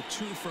 0 for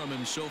 2 from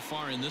him so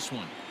far in this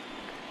one.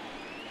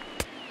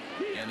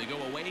 And they go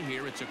away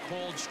here. It's a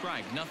called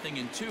strike,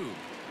 0-2.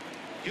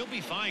 He'll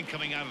be fine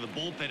coming out of the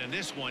bullpen in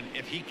this one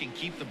if he can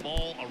keep the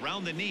ball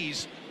around the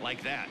knees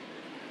like that.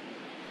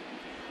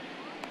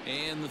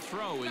 And the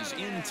throw is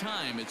in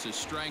time. It's a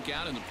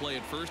strikeout, and the play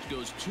at first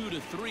goes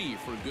 2-3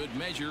 for good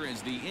measure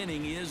as the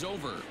inning is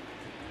over.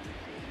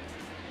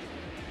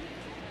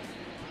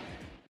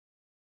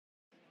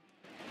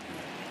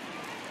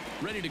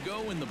 Ready to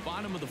go in the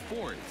bottom of the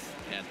fourth.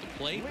 At the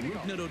plate,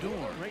 Rougned Odor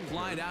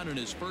flied out in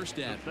his first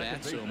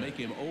at-bat, so make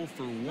him 0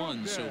 for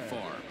 1 so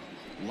far.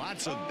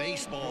 Lots of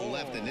baseball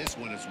left in this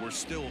one as we're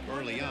still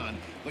early on,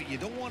 but you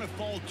don't want to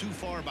fall too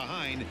far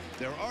behind.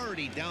 They're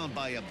already down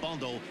by a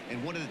bundle,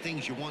 and one of the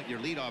things you want your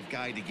leadoff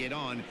guy to get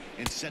on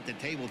and set the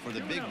table for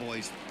the big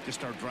boys to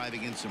start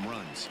driving in some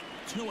runs.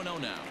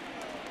 2-0 now.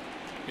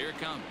 Here it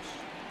comes.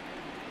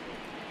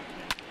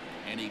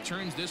 And he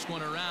turns this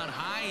one around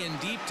high and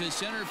deep to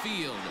center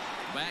field.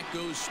 Back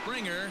goes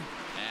Springer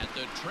at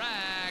the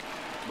track,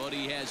 but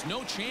he has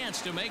no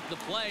chance to make the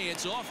play.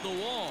 It's off the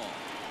wall.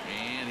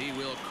 And he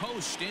will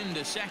coast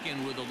into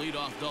second with a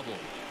leadoff double.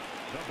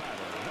 The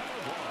batter,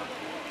 number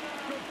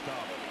 1. Good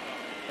stop.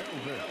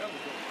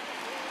 Elvis.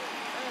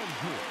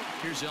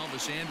 Here's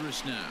Elvis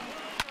Andrus now.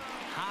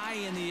 High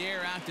in the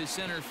air out to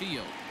center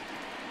field.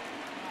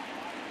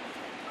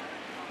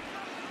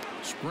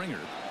 Springer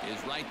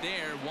is right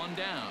there, one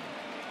down.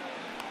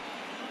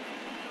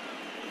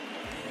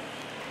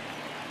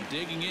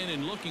 Digging in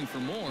and looking for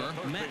more,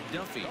 Matt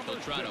Duffy. He'll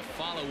try to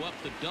follow up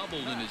the double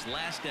in his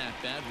last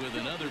at-bat with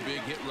another big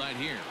hit right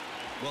here.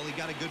 Well, he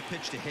got a good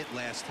pitch to hit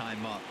last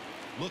time up.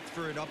 Looked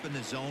for it up in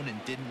the zone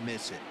and didn't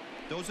miss it.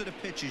 Those are the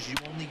pitches you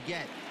only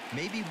get.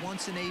 Maybe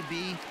once an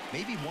AB,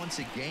 maybe once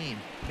a game,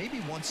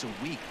 maybe once a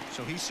week.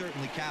 So he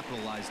certainly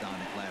capitalized on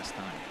it last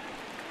time.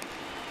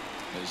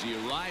 As he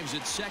arrives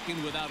at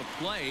second without a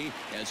play,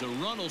 as a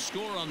run will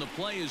score on the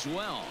play as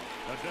well.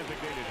 The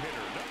designated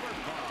hitter, number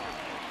 5.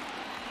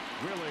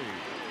 Willie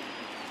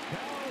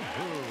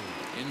Calhoun.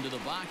 Into the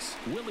box,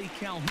 Willie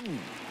Calhoun.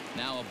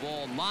 Now a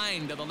ball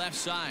lined to the left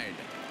side.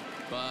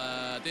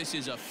 But this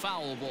is a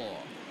foul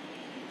ball.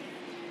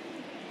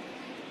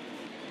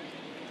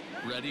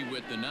 Ready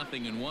with the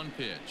 0-1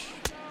 pitch.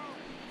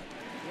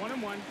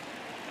 1-1.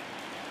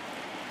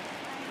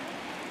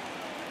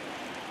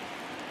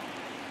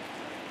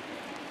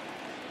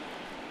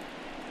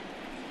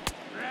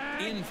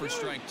 In for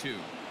strike 2.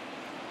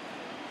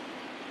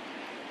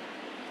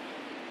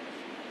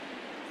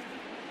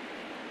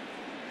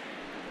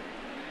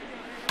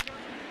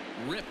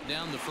 Ripped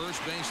down the first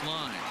base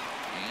line.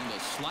 And a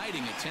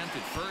sliding attempt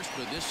at first,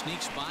 but this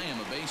sneaks by him,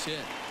 a base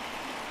hit.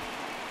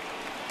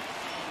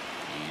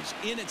 He's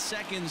in at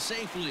second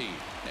safely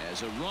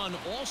as a run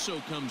also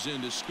comes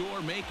in to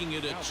score, making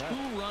it a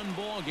 2-run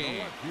ball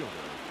game.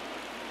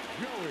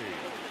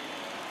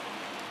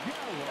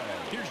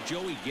 Here's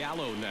Joey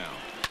Gallo now.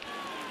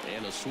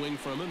 And a swing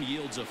from him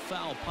yields a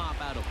foul pop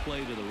out of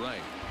play to the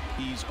right.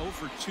 He's 0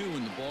 for 2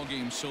 in the ball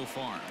game so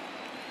far.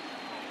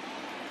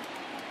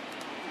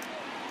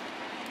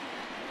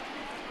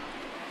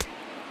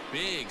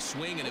 Big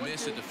swing and a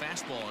miss at the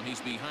fastball, and he's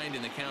behind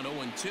in the count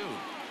 0-2.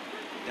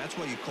 That's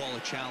what you call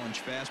a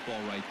challenge fastball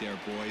right there,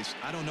 boys.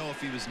 I don't know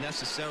if he was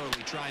necessarily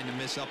trying to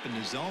miss up in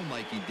the zone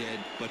like he did,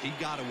 but he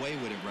got away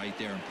with it right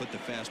there and put the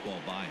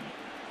fastball by him.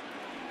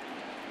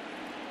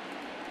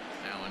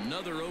 Now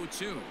another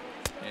 0-2.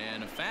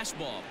 And a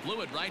fastball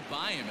blew it right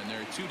by him, and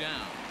they're 2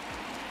 down.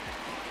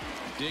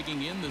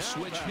 Digging in the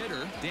switch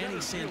hitter,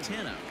 Danny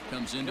Santana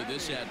comes into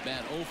this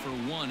at-bat 0 for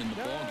 1 in the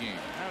ball game.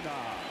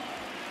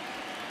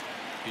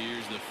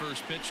 Here's the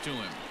first pitch to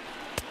him.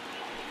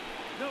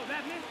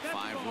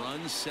 5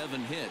 runs,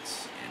 7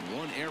 hits, and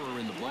 1 error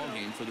in the ball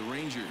game for the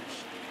Rangers.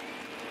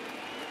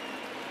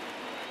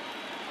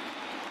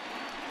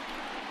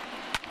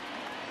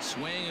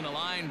 Swing and a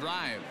line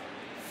drive.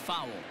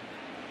 Foul.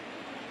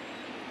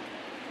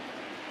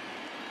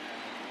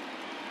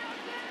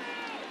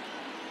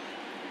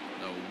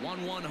 The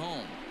 1-1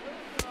 home.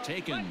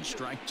 Taken,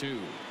 strike 2.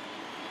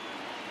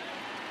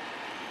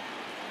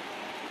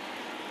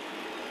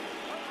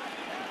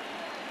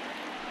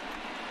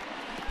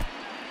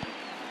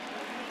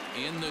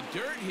 In the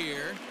dirt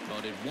here,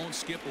 but it won't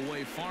skip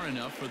away far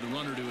enough for the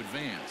runner to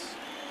advance.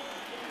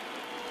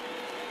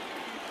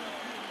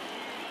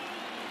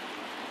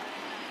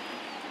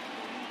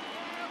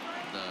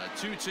 The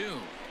 2-2.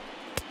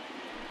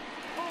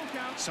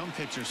 Some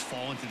pitchers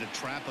fall into the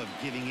trap of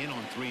giving in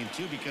on 3 and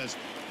 2 because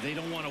they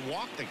don't want to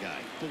walk the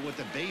guy. But with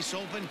the base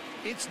open,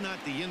 it's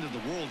not the end of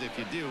the world if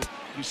you do.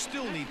 You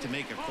still need to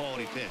make a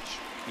quality pitch.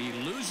 He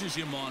loses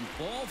him on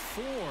ball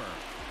 4.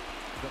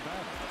 The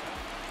batter,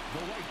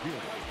 the right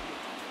fielder,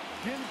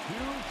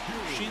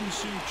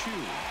 Shin-Soo Choo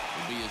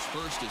will be his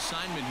first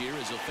assignment here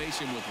as he'll face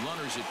him with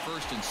runners at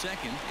first and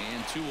second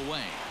and 2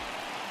 away.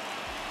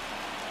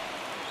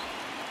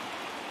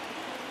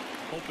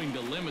 Hoping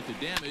to limit the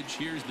damage,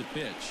 here's the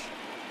pitch.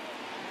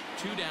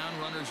 2 down,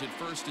 runners at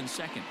first and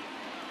second.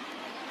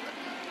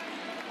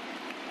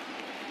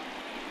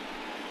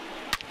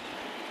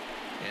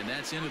 And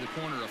that's into the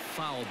corner, a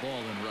foul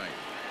ball and right.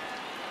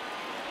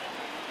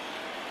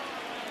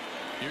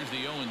 Here's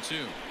the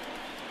 0-2.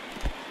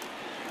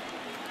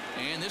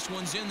 And this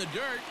one's in the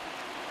dirt.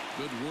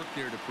 Good work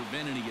there to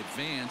prevent any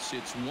advance.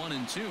 It's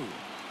 1-2.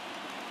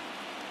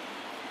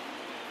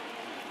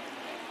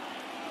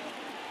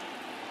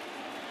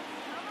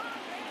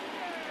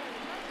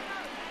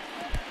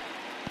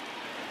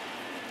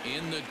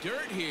 In the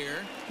dirt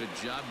here. Good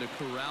job to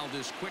corral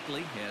this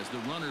quickly as the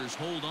runners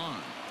hold on.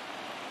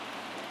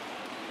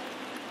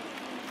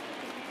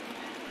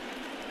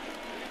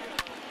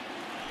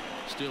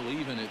 Still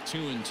even at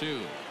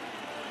 2-2.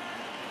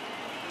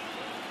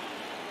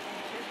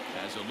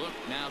 As a look,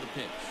 now the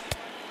pitch.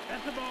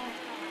 That's the ball.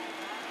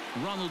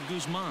 Ronald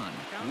Guzman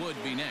would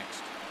be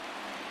next.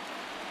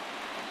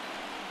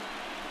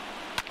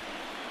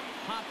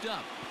 Popped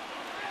up.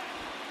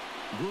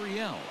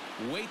 Gurriel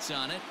waits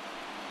on it.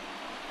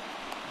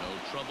 No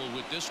trouble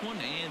with this one,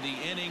 and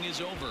the inning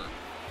is over.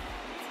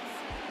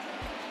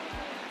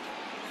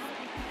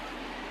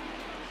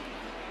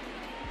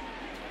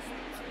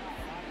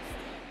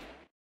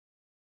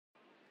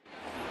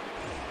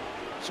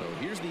 So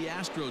here's the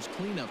Astros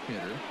cleanup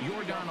hitter,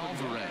 Yordan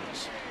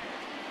Alvarez.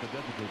 The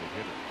designated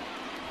hitter,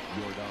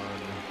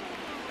 Yordan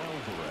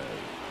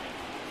Alvarez.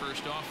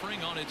 First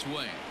offering on its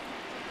way.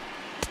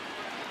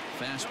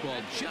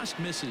 Fastball just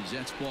misses.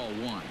 That's ball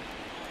one.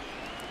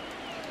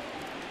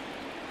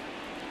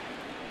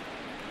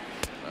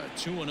 A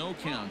 2-0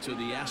 count to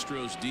the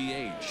Astros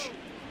DH.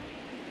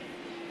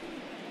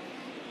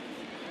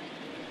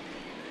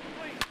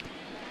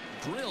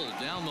 Drilled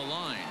down the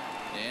line.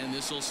 And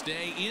this will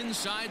stay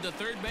inside the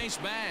third base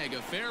bag.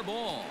 A fair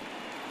ball.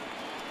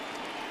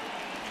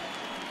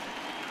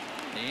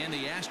 And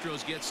the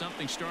Astros get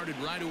something started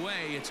right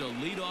away. It's a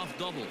leadoff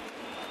double.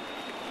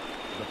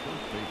 The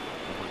first baseman,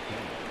 number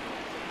 10,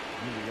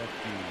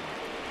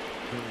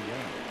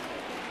 Gurriel.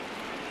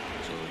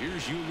 So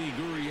here's Yuli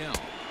Gurriel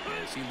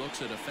as he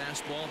looks at a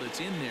fastball that's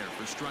in there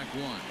for strike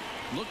one.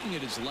 Looking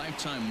at his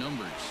lifetime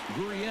numbers,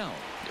 Gurriel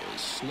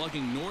is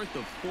slugging north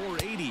of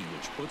 480,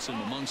 which puts him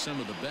among some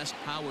of the best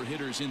power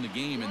hitters in the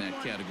game in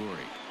that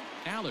category.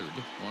 Allard,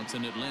 once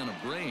an Atlanta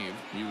Brave,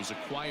 he was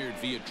acquired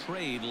via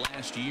trade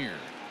last year.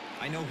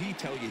 I know he'd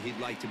tell you he'd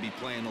like to be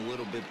playing a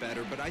little bit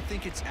better, but I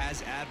think it's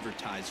as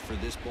advertised for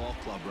this ball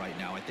club right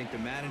now. I think the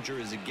manager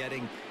is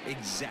getting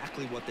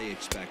exactly what they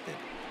expected.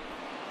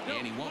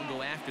 And he won't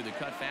go after the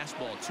cut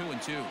fastball.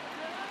 2-2.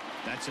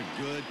 That's a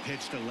good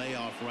pitch to lay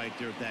off right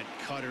there. That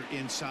cutter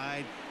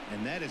inside.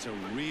 And that is a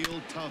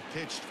real tough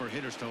pitch for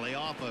hitters to lay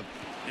off of.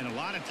 And a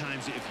lot of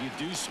times, if you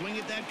do swing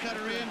at that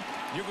cutter in,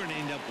 you're going to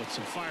end up with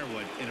some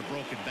firewood and a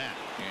broken bat.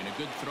 And a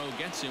good throw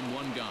gets him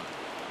one gone.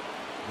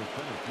 The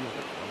center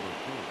fielder, number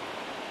 4,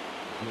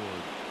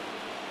 George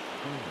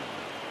Springer.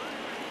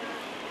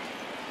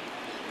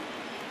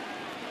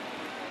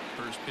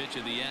 First pitch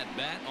of the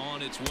at-bat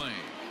on its way.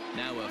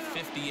 Now a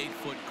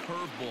 58-foot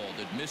curveball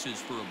that misses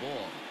for a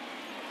ball.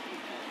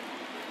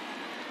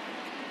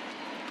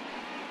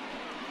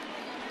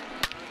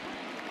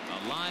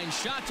 A line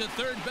shot to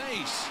third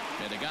base.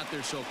 And they got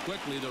there so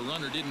quickly the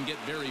runner didn't get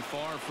very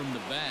far from the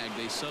bag.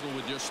 They settled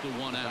with just the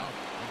one out.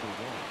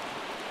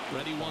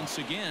 Ready once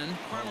again,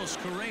 Carlos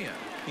Correa.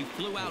 He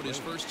flew out his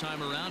first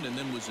time around and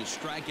then was a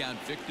strikeout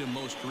victim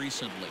most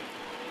recently.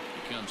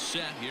 He comes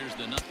set. Here's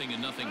the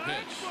 0-0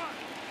 pitch.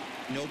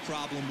 No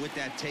problem with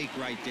that take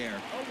right there.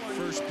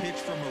 First pitch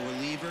from a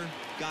reliever.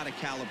 Got to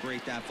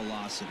calibrate that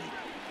velocity.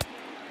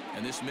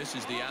 And this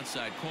misses the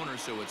outside corner,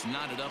 so it's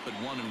knotted up at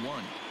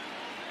 1-1.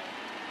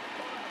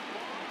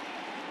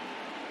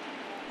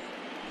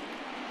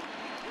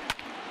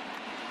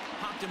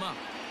 Popped him up.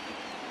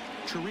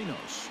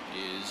 Chirinos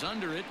is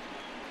under it.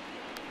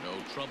 No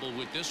trouble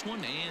with this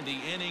one, and the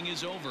inning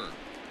is over.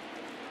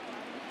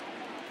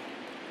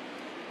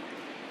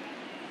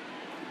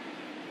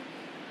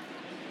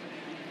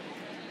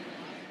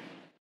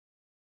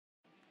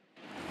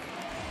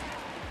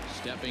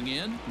 Stepping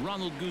in,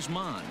 Ronald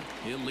Guzman.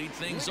 He'll lead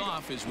things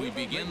off as we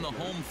begin the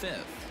home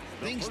fifth.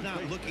 Things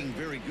not looking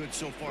very good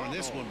so far in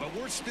this one, but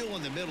we're still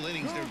in the middle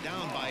innings. They're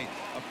down by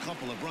a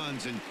couple of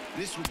runs, and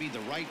this would be the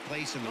right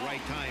place and the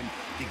right time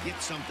to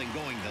get something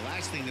going. The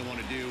last thing they want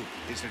to do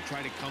is to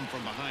try to come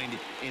from behind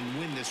and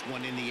win this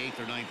one in the 8th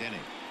or 9th inning.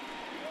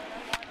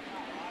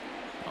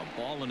 A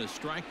ball and a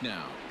strike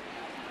now.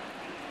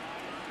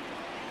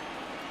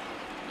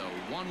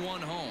 The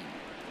 1-1 home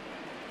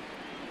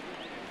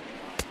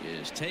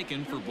is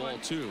taken for ball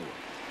two.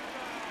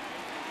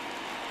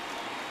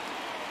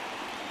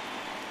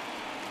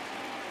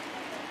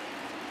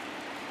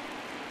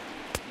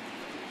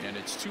 And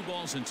it's 2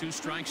 balls and 2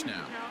 strikes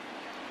now.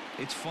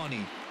 It's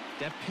funny.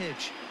 That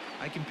pitch,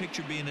 I can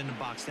picture being in the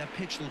box. That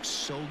pitch looks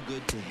so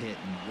good to hit,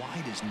 and why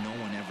does no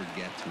one ever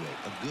get to it?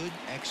 A good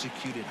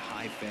executed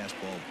high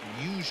fastball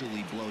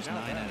usually blows 9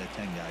 out of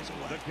 10 guys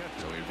away.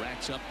 So he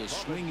racks up the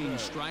swinging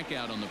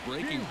strikeout on the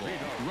breaking ball.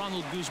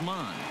 Ronald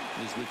Guzman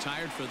is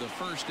retired for the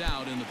first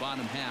out in the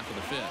bottom half of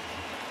the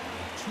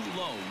fifth. Too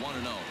low,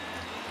 1-0.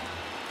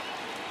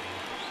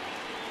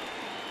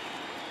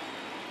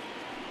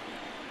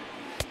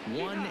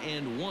 One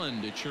and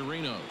one to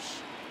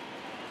Chirinos.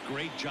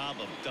 Great job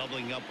of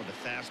doubling up with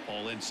a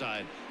fastball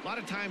inside. A lot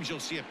of times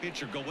you'll see a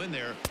pitcher go in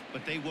there,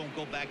 but they won't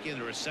go back in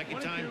there a second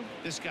time.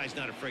 This guy's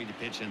not afraid to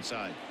pitch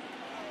inside.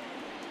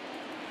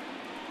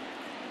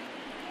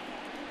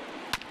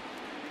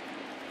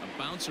 A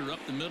bouncer up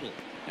the middle.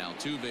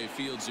 Altuve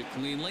fields it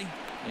cleanly,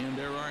 and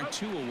there are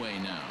 2 away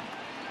now.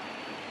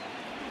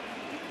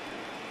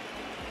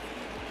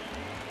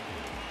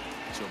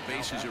 So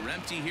bases are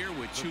empty here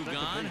with 2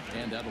 gone,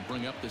 and that'll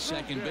bring up the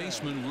second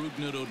baseman,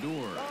 Rougned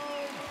Odor.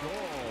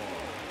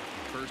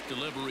 First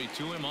delivery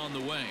to him on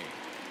the way.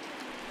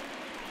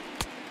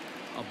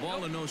 A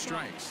ball and no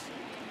strikes.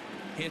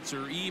 Hits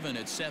are even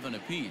at 7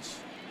 apiece.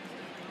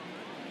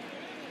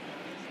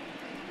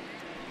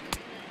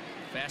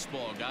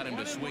 Fastball got him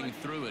to swing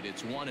through it.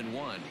 It's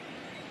 1-1.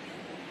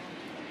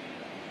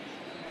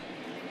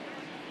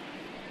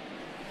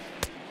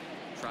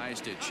 Tries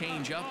to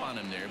change up on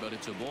him there, but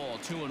it's a ball.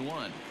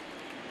 2-1.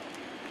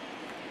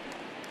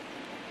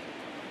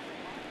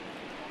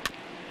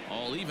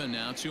 All even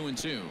now.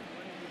 2-2.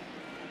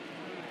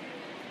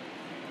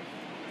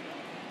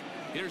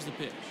 Here's the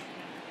pitch.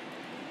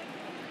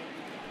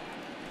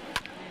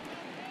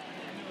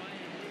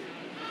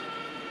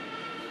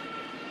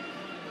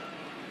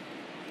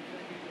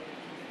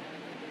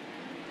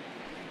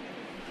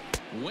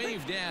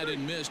 Waved at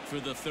and missed for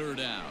the 3rd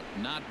out.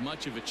 Not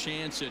much of a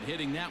chance at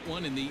hitting that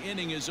one, and the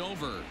inning is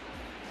over.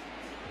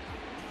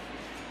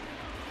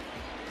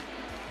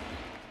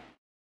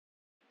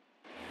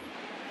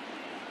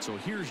 So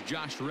here's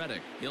Josh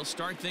Reddick. He'll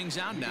start things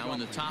out now in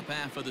the top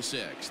half of the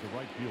 6th. The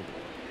right fielder,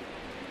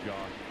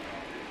 Josh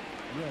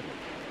Reddick.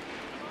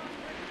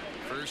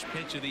 First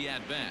pitch of the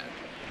at-bat.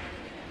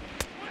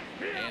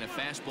 And a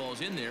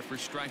fastball's in there for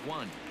strike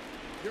 1.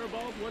 0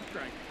 balls, 1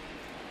 strike.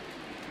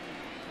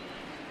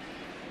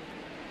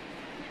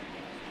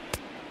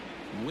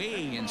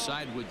 Way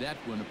inside with that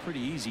one. A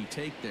pretty easy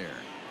take there.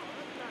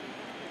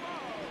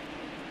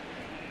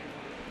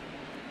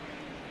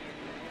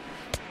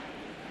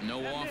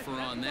 No offer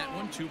on that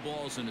one. 2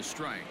 balls and a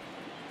strike.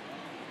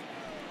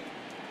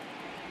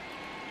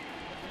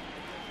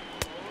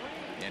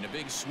 And a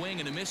big swing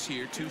and a miss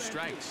here. 2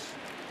 strikes.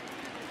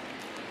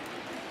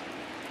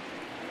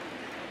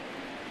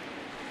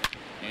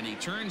 And he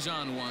turns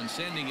on one,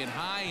 sending it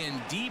high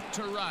and deep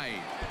to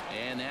right.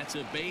 And that's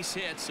a base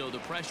hit, so the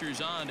pressure's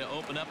on to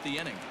open up the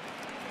inning.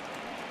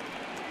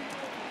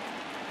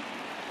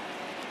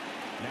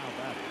 Now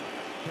batting,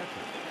 catcher,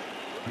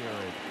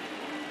 Garrett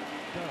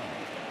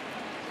Stubbs.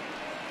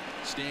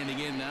 Standing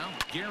in now,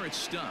 Garrett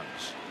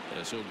Stubbs.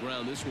 So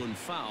ground this one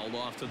fouled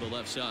off to the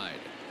left side.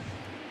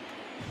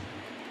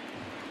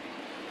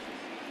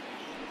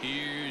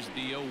 Here's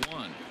the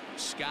 0-1.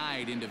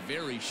 Skied into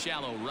very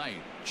shallow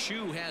right.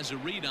 Chu has a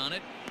read on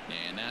it,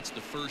 and that's the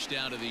first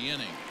out of the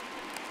inning.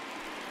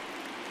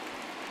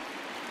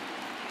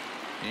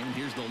 And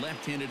here's the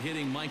left-handed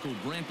hitting Michael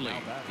Brantley.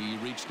 He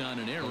reached on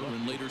an error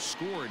and later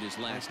scored his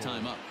last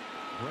time up.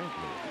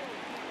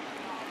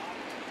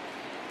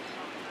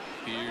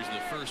 Here's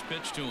the first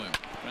pitch to him.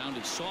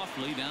 Grounded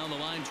softly down the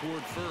line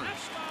toward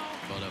first.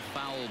 But a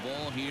foul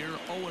ball here,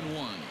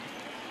 0-1.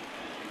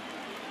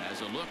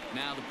 As a look,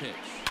 now the pitch.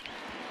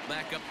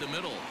 Back up the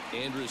middle.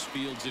 Andrus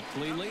fields it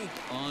cleanly.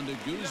 On to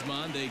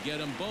Guzman. They get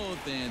them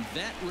both, and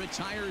that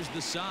retires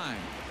the side.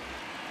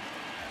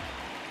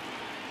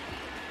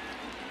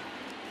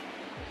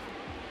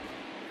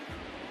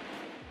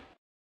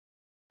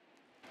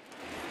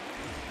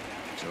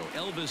 So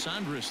Elvis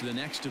Andrus, the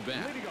next to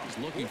bat, is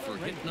looking for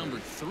hit number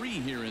 3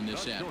 here in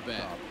this at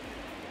bat.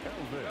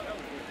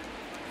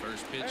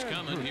 First pitch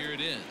coming. Here it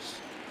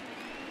is.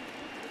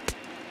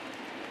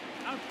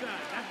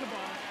 Outside. That's the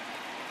ball.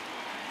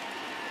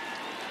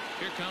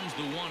 Here comes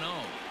the 1-0.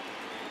 Oh,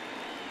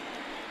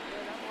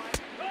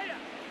 yeah.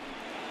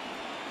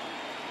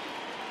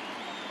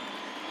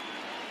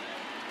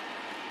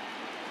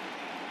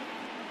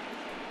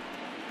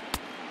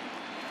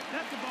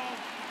 That's the ball.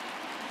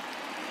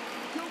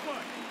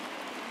 2-1.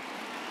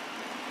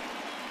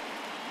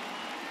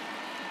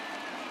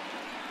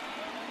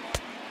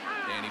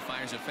 And he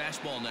fires a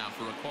fastball now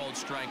for a called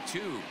strike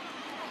 2.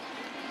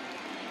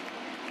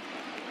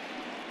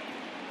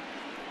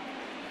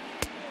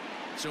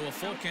 So a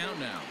full count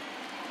now.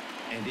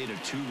 And in a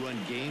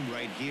 2-run game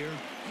right here,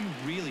 you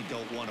really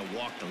don't want to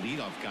walk the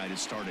leadoff guy to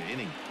start an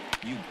inning.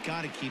 You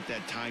got to keep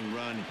that tying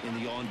run in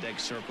the on-deck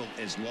circle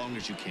as long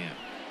as you can.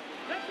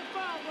 That's the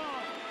foul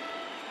ball.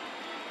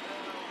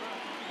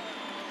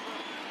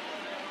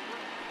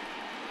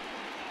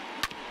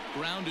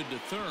 Grounded to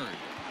third.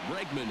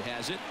 Bregman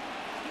has it.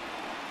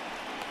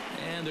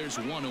 And there's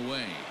one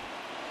away.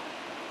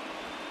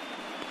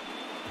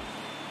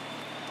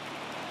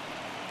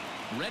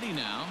 Ready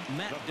now,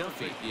 Matt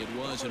Duffy. It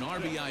was an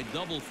RBI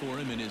double for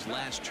him in his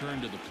last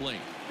turn to the plate.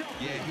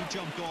 Yeah, he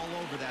jumped all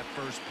over that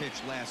first pitch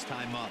last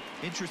time up.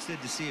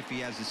 Interested to see if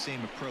he has the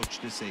same approach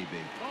this AB.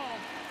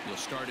 You'll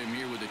start him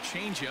here with a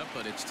changeup,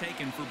 but it's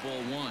taken for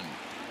ball 1.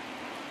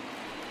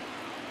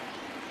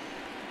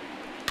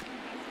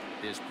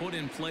 Is put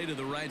in play to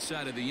the right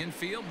side of the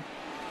infield.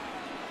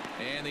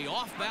 And the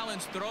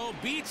off-balance throw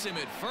beats him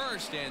at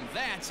first, and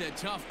that's a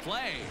tough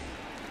play.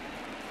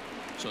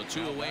 So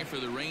 2 away for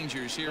the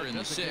Rangers here in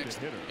the 6th.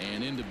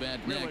 And into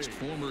bat next,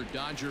 former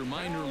Dodger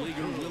minor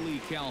leaguer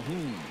Willie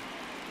Calhoun.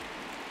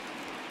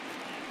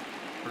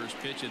 First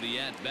pitch of the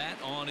at-bat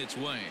on its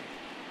way.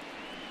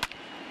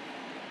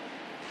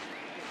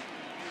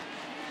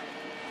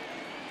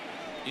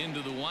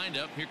 Into the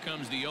windup. Here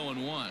comes the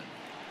 0-1.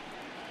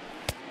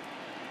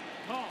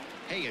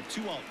 Hey, a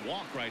 2-out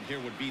walk right here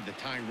would be the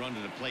tying run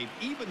to the plate.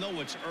 Even though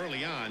it's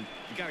early on,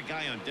 you got a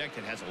guy on deck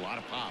that has a lot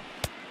of pop.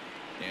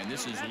 And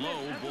this is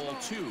low, ball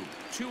 2.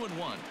 2-1.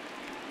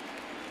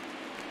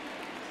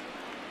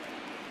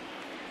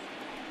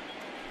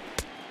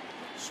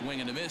 Swing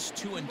and a miss,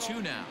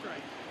 2-2 now.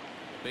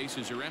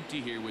 Bases are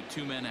empty here with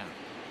 2 men out.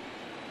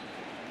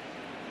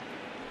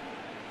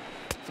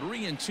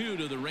 3-2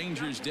 to the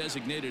Rangers'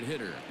 designated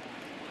hitter.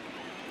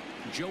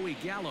 Joey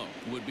Gallo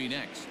would be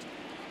next.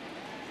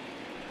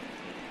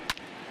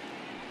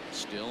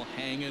 Still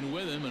hanging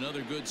with him.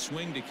 Another good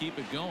swing to keep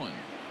it going.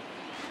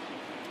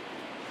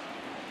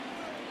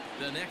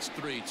 The next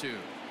 3-2.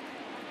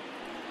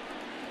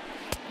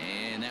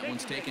 And that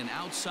one's taken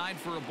outside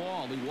for a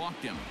ball. He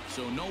walked him.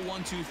 So no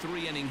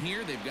 1-2-3 inning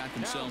here. They've got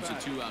themselves a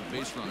 2-out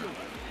base runner.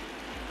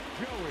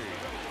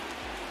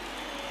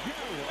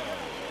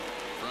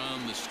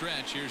 From the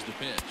stretch, here's the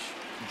pitch.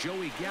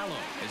 Joey Gallo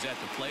is at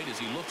the plate as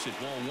he looks at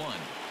ball 1.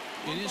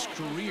 In his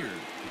career,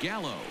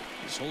 Gallo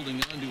is holding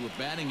on to a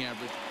batting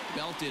average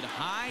belted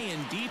high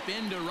and deep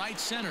into right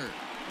center.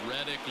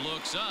 Reddick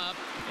looks up,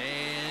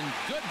 and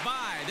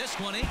goodbye. This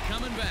one ain't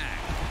coming back.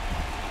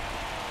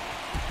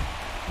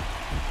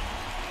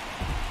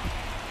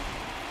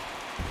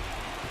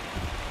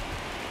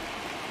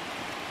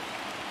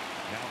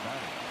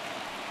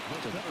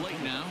 To the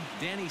plate now,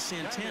 Danny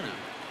Santana.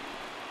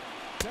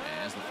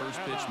 As the first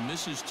pitch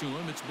misses to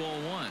him, it's ball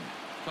 1.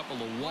 Couple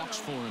of walks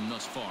for him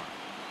thus far.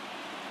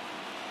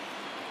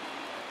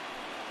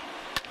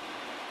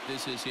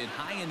 This is hit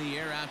high in the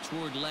air out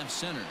toward left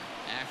center.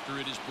 After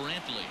it is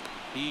Brantley.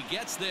 He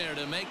gets there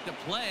to make the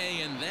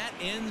play, and that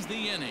ends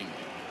the inning.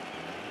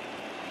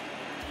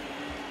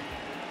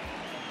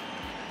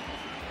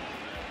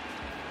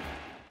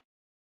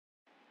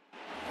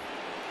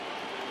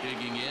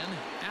 Digging in,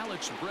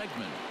 Alex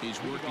Bregman. He's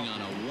working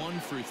on a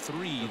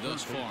 1-for-3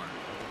 thus far.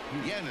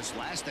 Yeah, in his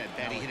last at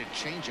bat, he hit a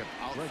changeup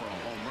out for a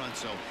home run.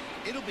 So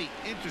it'll be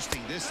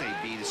interesting this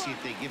AB to see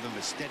if they give him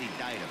a steady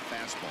diet of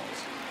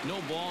fastballs. No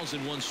balls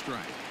and 1 strike.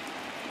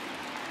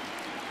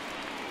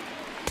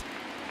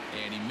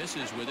 And he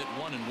misses with it.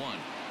 1-1.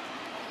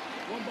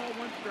 1 ball,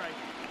 1 strike.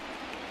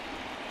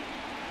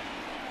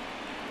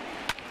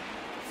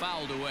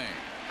 Fouled away.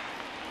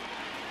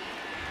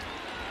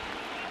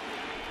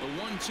 The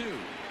 1-2.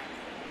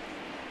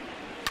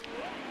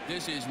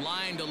 This is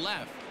line to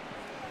left.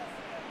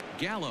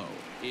 Gallo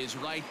is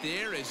right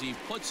there as he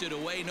puts it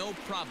away. No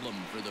problem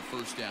for the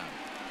first out.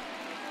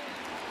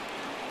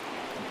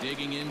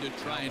 Digging in to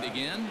try it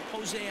again.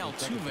 Jose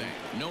Altuve.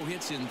 No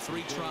hits in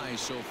 3 tries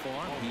so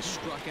far. He's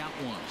struck out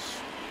once.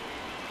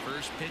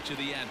 First pitch of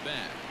the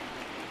at-bat.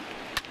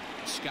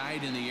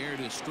 Skied in the air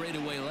to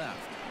straightaway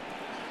left.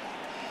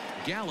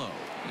 Gallo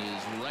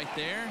is right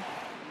there.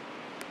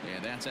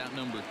 And that's out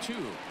number 2.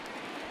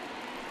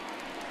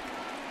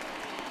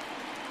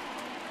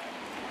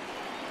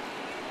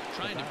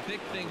 Trying to pick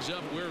things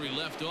up where he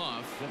left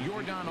off,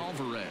 Yordan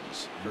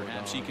Alvarez.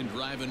 Perhaps he can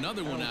drive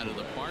another one out of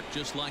the park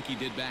just like he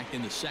did back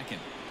in the second.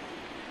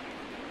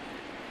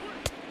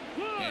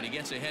 And he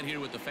gets ahead here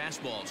with the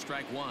fastball.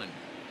 Strike 1.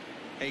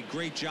 Hey,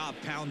 great job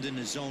pounding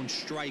the zone.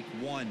 Strike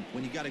 1.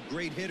 When you got a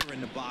great hitter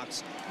in the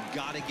box, you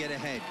got to get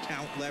ahead.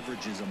 Count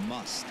leverage is a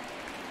must.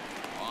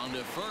 On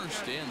to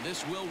first, and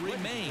this will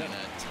remain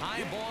a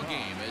tie ball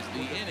game as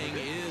the inning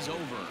is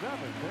over.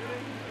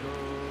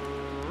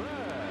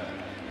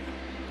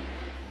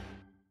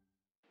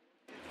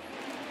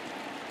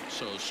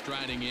 So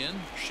striding in,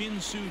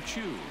 Shin-Soo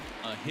Choo.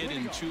 A hit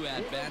in 2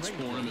 at-bats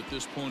for him at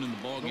this point in the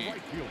ball game.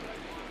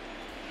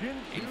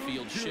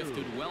 Infield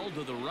shifted well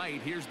to the right.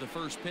 Here's the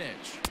first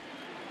pitch.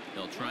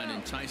 They'll try and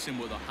entice him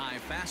with a high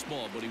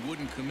fastball, but he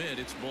wouldn't commit.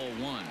 It's ball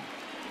 1.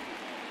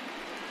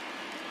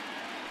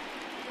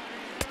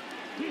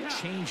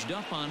 Changed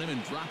up on him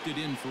and dropped it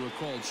in for a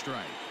called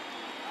strike.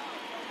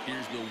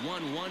 Here's the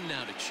 1-1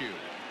 now to Choo.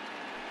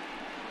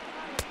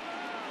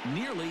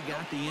 Nearly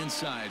got the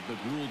inside, but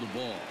ruled the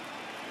ball.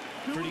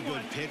 Pretty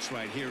good pitch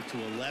right here to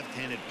a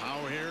left-handed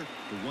power hitter.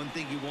 The one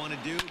thing you want to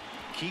do,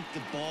 keep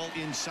the ball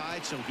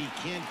inside so he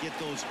can't get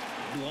those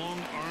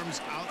long arms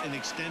out and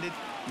extended.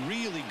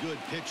 Really good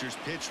pitcher's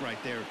pitch right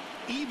there,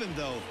 even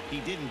though he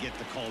didn't get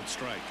the called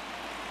strike.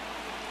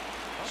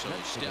 So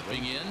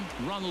stepping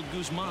in, Ronald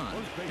Guzman.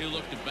 He'll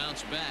look to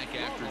bounce back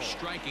after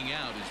striking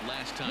out his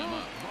last time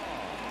up.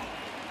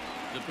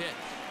 The pitch.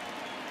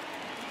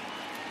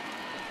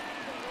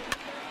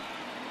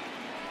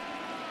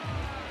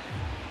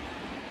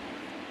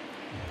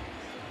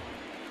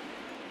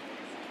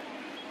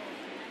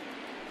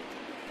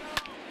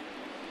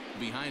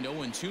 Behind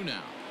 0-2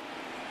 now.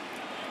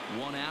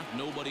 1 out,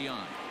 nobody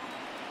on.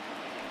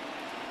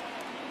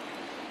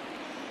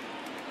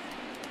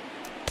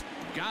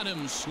 Got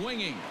him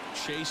swinging.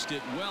 Chased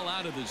it well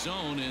out of the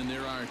zone, and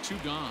there are 2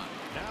 gone.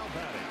 Now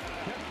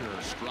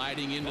batting,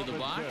 striding into the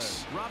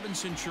box,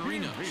 Robinson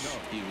Chirinos.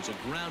 He was a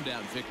ground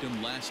out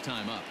victim last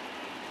time up.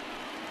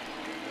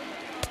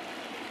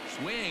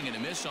 Swing and a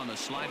miss on the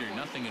slider.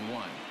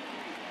 0-1.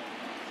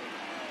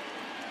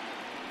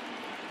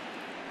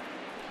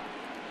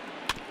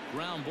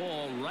 ground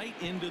ball right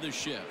into the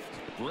shift.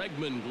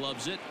 Bregman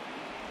gloves it.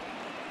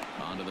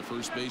 On to the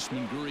first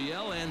baseman,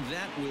 Gurriel, and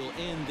that will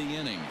end the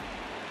inning.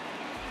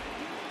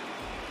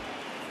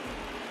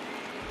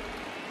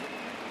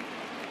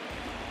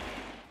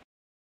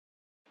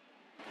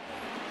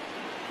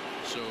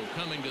 So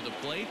coming to the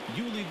plate,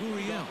 Yuli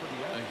Gurriel.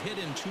 A hit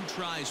in 2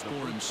 tries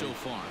for him so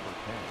far.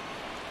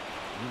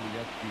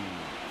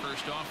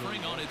 First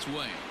offering on its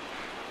way.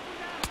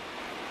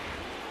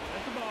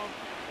 That's the ball.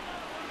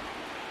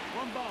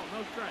 1 ball,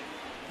 no strike.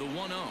 The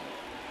 1-0.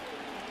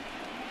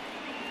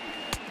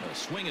 A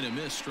swing and a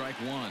miss, strike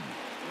 1.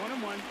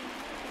 1-1.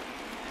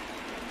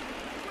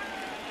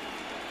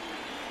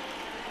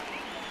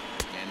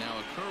 And now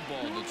a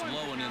curveball that's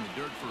low and in the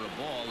dirt for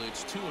a ball.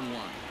 It's 2-1.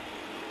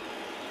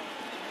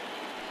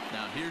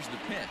 Now here's the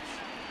pitch.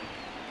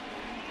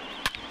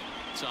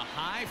 It's a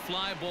high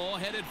fly ball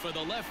headed for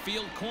the left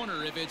field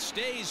corner. If it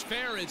stays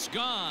fair, it's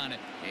gone.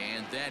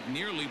 And that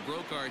nearly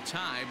broke our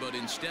tie, but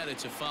instead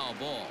it's a foul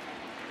ball.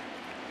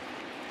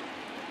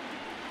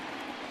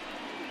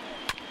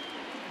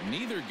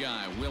 Neither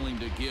guy willing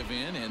to give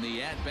in, and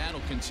the at-bat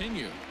will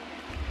continue.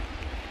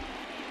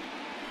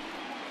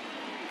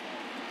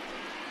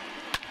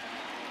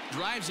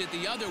 Drives it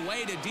the other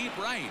way to deep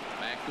right.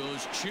 Back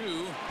goes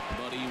Chu,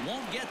 but he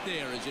won't get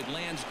there as it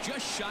lands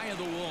just shy of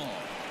the wall.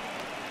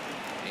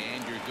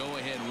 And your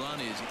go-ahead run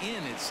is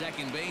in at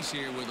second base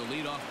here with a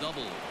leadoff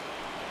double.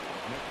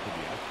 Next to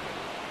the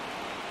Astros,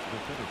 the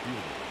center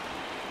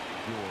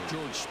fielder,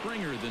 George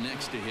Springer the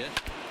next to hit.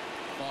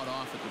 Fought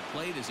off at the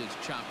plate as it's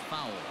chopped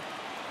foul.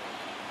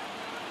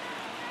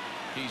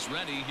 He's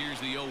ready. Here's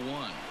the 0-1.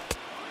 1-1.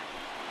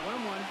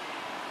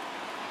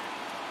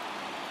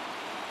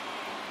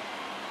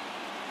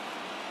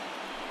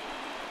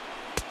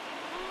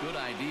 Good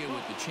idea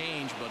with the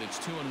change, but it's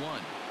 2-1. 2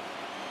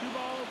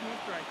 balls, no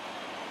strike.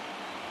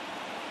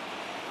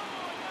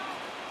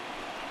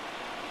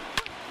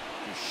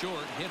 To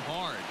short, hit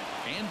hard.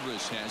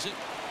 Andrus has it.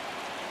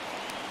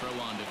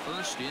 Throw on to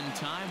first in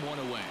time, 1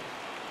 away.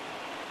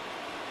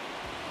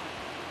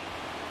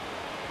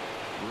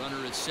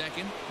 Runner at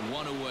second,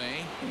 1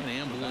 away, and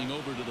ambling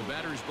over to the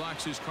batter's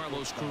box is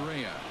Carlos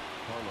Correa.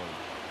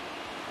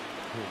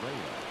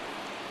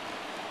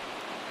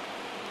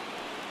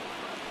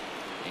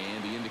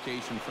 And the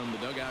indication from the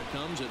dugout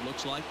comes, it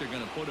looks like they're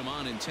going to put him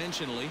on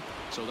intentionally,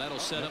 so that'll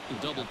set up the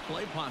double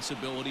play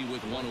possibility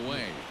with 1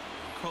 away.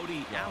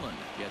 Cody Allen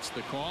gets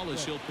the call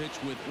as he'll pitch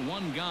with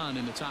 1 gone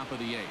in the top of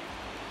the 8th.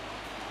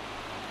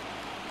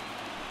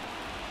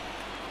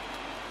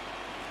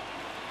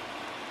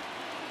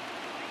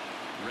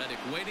 Reddick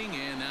waiting,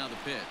 and now the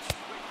pitch.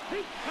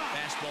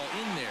 Fastball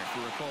in there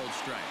for a called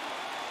strike.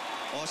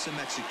 Awesome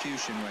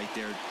execution right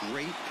there.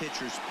 Great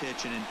pitcher's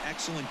pitch and an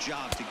excellent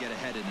job to get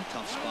ahead in a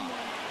tough spot.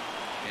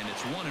 And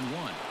it's 1-1.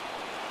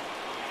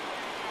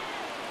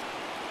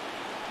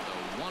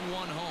 The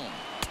 1-1 home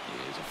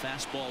is a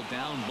fastball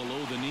down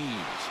below the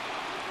knees.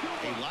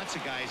 Hey, lots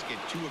of guys get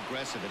too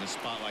aggressive in a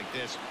spot like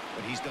this,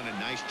 but he's done a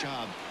nice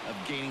job of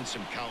gaining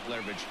some count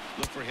leverage.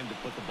 Look for him to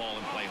put the ball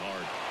and play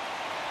hard.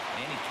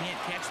 And he can't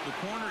catch the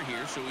corner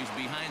here, so he's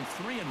behind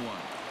 3-1.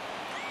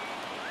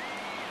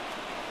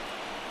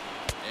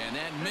 And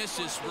that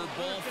misses for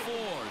ball 4,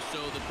 so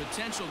the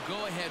potential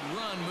go-ahead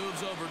run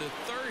moves over to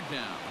third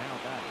now.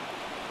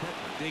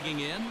 Digging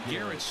in,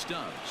 Garrett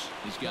Stubbs.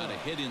 He's got a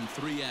hit in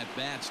 3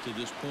 at-bats to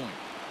this point.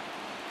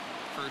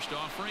 First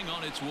offering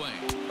on its way.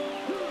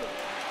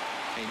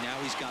 Hey, now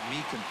he's got me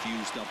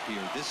confused up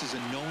here. This is a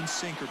known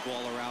sinker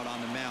baller out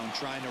on the mound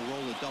trying to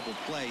roll a double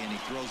play, and he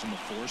throws him a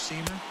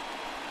 4-seamer.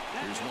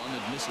 Here's one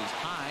that misses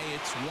high.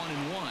 It's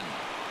 1-1.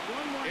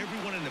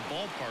 Everyone in the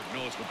ballpark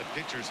knows what the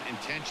pitcher's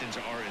intentions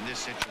are in this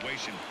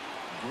situation.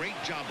 Great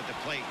job at the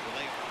plate.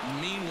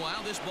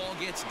 Meanwhile, this ball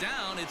gets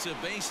down. It's a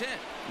base hit.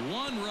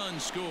 1 run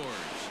scores.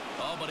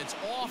 Oh, but it's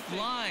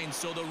offline,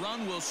 so the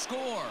run will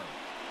score.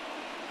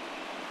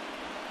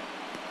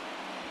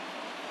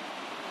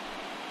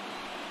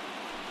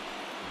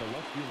 The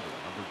left fielder,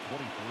 number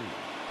 23.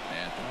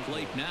 At the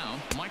plate now,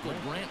 Michael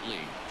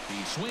Brantley.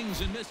 He swings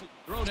and misses.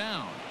 Throw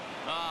down.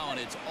 Oh, and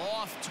it's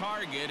off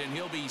target, and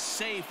he'll be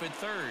safe at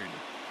third.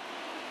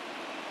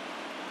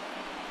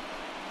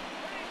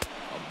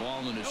 A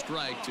ball and a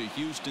strike to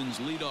Houston's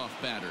leadoff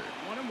batter.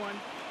 1-1.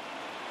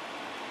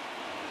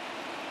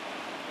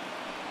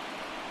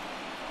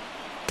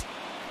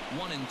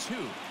 One and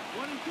two.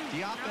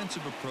 The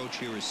offensive approach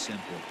here is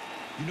simple.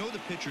 You know the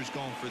pitcher's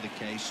going for the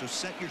K, so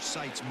set your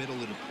sights middle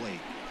of the plate.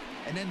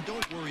 And then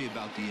don't worry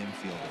about the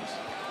infielders.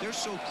 They're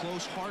so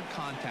close, hard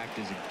contact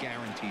is a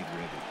guaranteed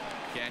ribbon.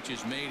 Catch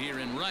is made here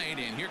in right,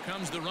 and here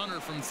comes the runner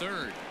from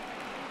third.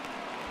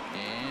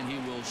 And he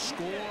will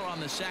score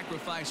on the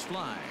sacrifice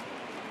fly.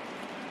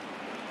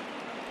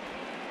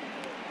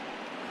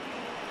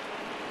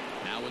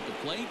 Now at the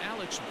plate,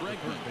 Alex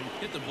Bregman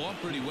hit the ball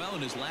pretty well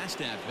in his last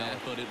at-bat,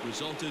 but it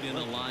resulted in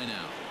a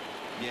line-out.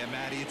 Yeah,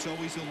 Matty, it's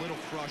always a little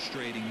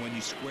frustrating when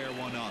you square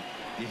one up.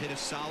 You hit a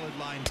solid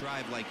line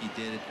drive like he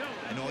did,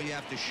 and all you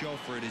have to show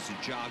for it is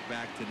a jog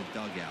back to the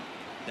dugout.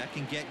 That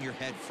can get in your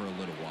head for a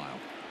little while.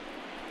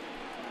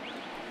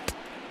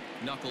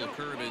 Knuckle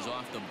curve is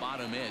off the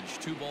bottom edge.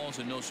 2 balls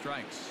and no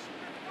strikes.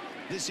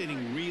 This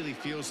inning really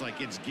feels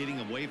like it's getting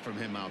away from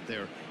him out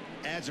there.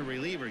 As a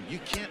reliever, you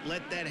can't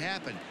let that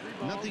happen.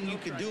 Nothing you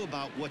can do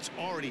about what's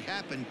already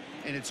happened,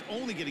 and it's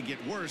only going to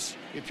get worse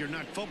if you're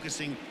not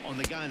focusing on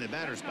the guy in the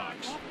batter's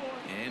box.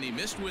 And he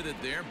missed with it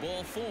there.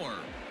 Ball 4.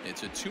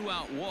 It's a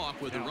 2-out walk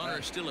with the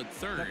runner still at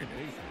third.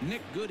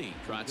 Nick Goody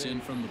trots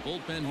in from the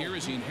bullpen here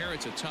as he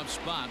inherits a tough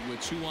spot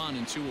with 2 on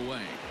and 2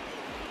 away.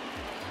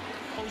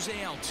 Jose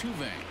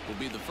Altuve will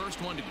be the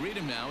first one to greet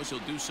him now, as he'll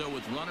do so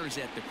with runners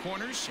at the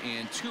corners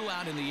and 2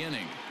 out in the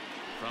inning.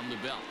 From the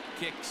belt,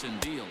 kicks and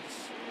deals.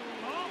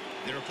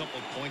 There are a couple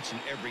of points in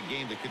every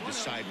game that could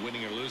decide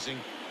winning or losing.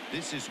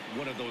 This is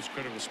one of those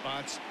critical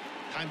spots.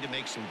 Time to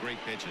make some great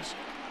pitches.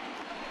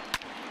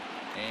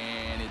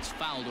 And it's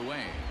fouled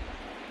away.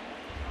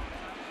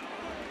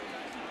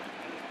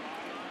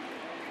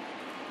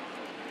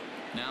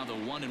 Now the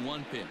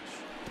 1-1 pitch.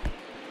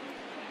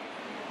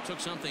 Took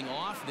something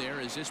off there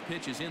as this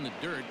pitch is in the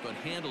dirt, but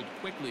handled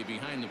quickly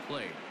behind the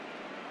plate.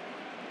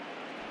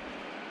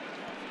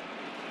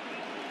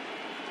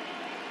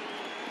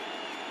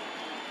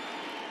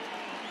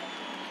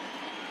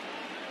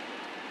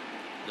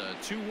 The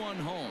 2-1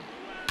 home.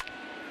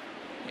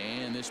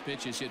 And this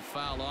pitch is hit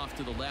foul off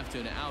to the left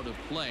and out of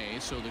play,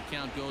 so the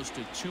count goes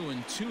to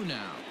 2-2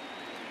 now.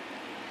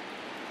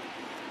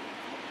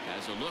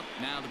 Has a look,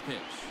 now the pitch.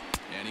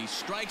 And he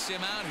strikes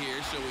him out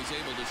here, so he's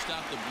able to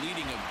stop the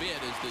bleeding a bit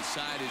as this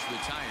side is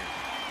retired.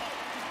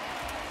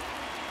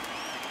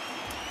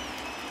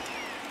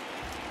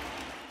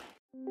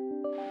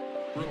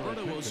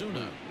 Roberto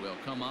Ozuna will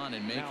come on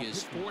and make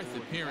his 4th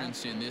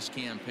appearance in this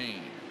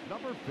campaign.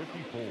 Number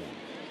 54.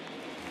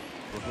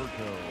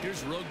 Roberto.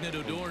 Here's Rougned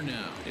Odor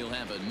now. He'll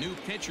have a new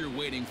pitcher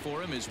waiting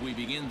for him as we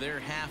begin their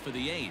half of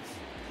the 8th.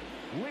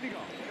 Leading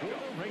off for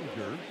the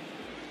Rangers,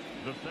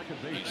 the second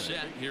baseman. He's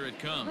set. Here it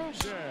comes.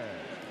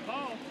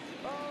 Ball.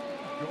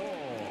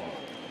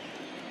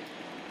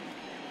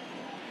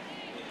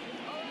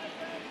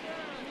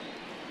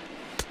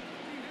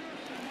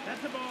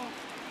 That's the ball.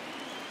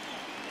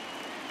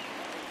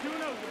 2-0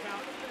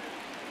 about.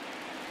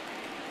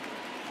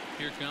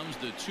 Here comes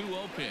the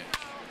 2-0 pitch.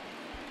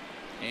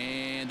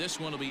 And this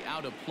one will be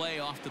out of play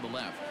off to the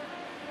left.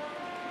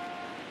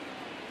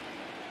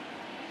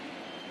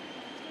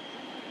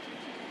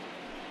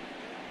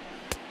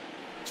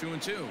 Two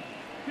and two.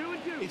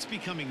 It's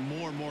becoming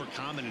more and more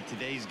common in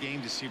today's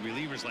game to see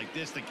relievers like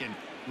this that can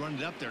run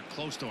it up there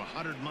close to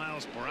 100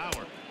 miles per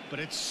hour. But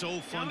it's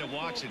so fun to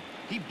watch it.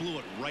 He blew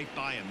it right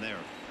by him there.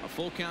 A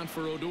full count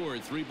for Odor.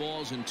 3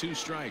 balls and 2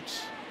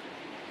 strikes.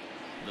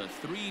 The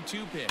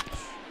 3-2 pitch.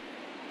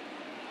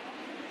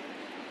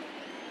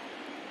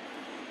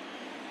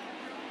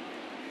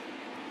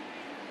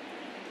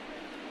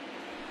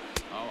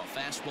 Oh, a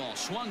fastball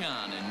swung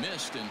on and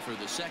missed, and for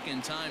the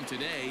second time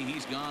today,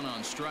 he's gone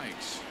on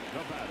strikes.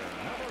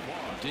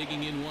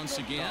 Digging in once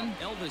again,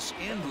 Elvis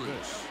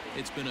Andrus.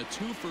 It's been a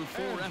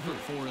 2-for-4 effort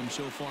for him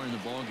so far in the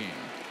ballgame.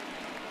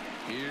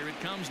 Here it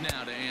comes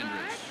now to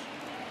Andrus.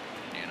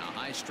 And a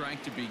high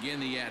strike to begin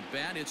the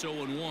at-bat. It's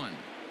 0-1.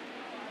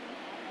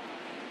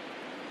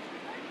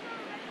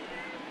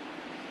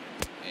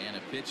 And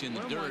a pitch in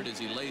the dirt as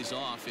he lays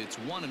off. It's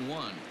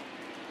 1-1.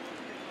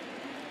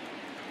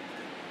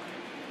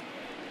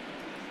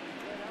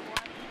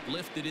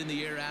 Lifted in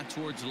the air out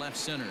towards left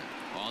center.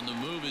 On the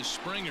move is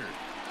Springer,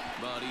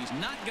 but he's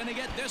not going to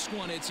get this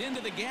one. It's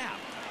into the gap.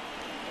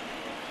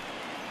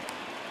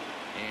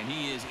 And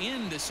he is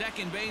into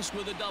second base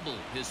with a double.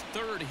 His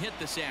 3rd hit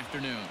this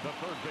afternoon. The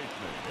third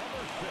baseman,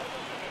 number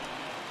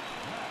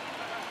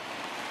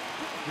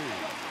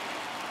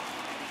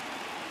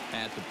 6.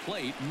 At the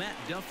plate, Matt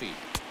Duffy,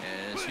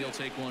 as he'll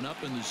take one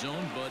up in the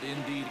zone, but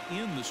indeed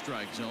in the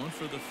strike zone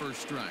for the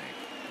first strike.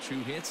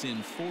 2 hits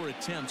in 4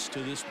 attempts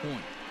to this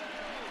point.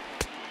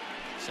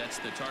 Sets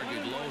the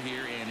target low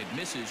here, and it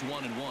misses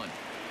 1-1.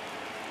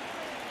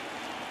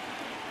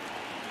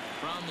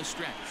 From the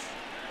stretch.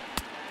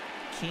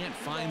 Can't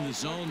find the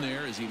zone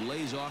there as he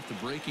lays off the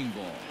breaking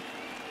ball.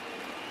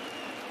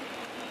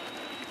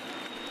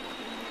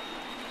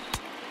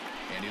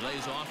 And he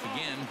lays off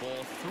again,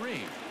 ball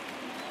 3.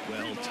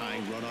 Well,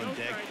 tying run on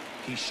deck.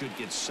 He should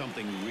get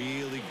something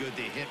really good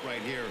to hit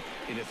right here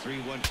in a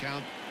 3-1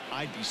 count.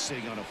 I'd be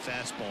sitting on a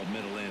fastball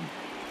middle in.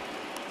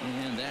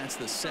 And that's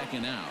the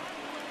 2nd out.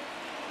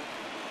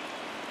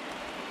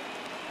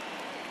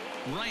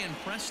 Ryan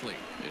Presley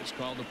is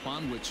called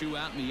upon with 2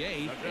 out in the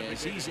 8th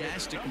as he's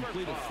asked to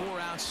complete a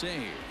 4-out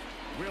save.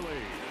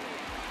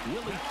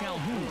 Willie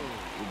Calhoun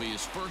will be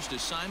his first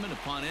assignment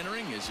upon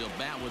entering as he'll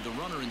bat with the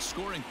runner in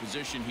scoring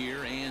position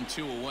here and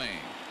 2 away.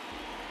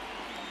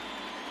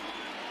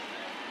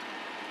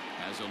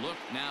 Has a look,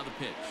 now the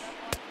pitch.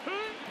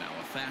 Now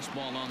a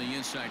fastball on the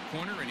inside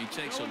corner, and he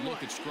takes a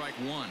look at strike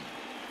 1.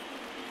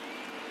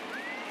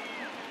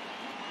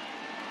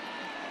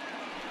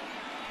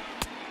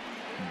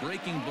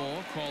 Breaking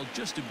ball called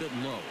just a bit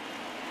low.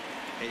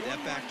 Hey,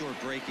 that backdoor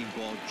breaking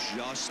ball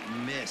just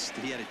missed.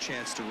 He had a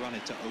chance to run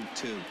it to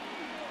 0-2.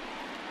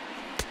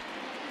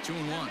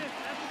 2-1.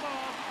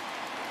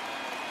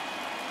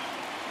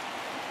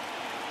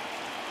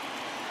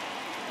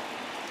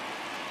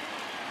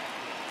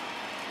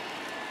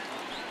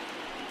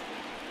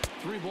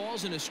 3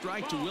 balls and a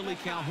strike to Willie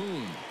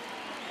Calhoun.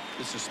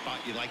 This is a spot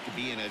you like to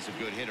be in as a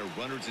good hitter.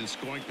 Runners in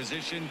scoring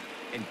position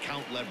and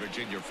count leverage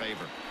in your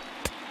favor.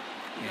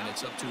 And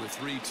it's up to a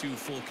 3-2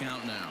 full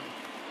count now.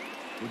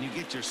 When you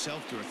get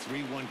yourself to a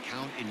 3-1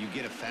 count and you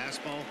get a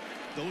fastball,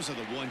 those are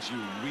the ones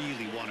you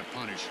really want to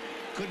punish.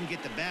 Couldn't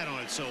get the bat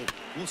on it, so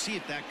we'll see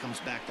if that comes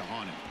back to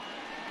haunt him.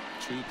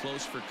 Too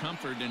close for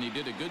comfort, and he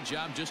did a good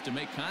job just to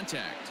make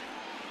contact.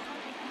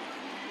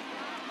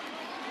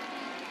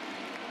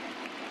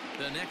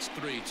 The next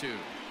 3-2.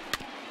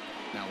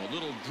 Now a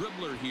little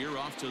dribbler here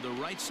off to the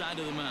right side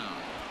of the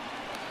mound.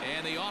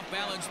 And the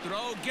off-balance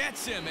throw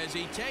gets him as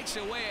he takes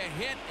away a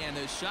hit, and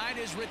the side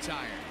is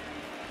retired.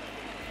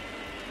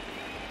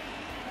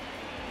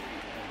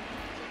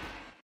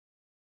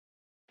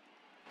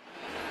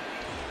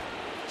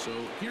 So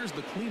here's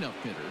the cleanup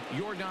hitter,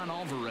 Yordan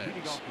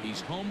Alvarez.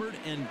 He's homered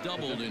and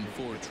doubled in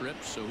 4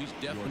 trips, so he's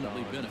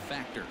definitely been a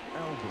factor.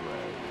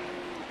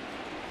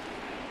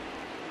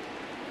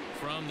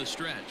 From the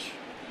stretch.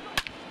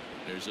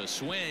 There's a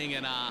swing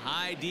and a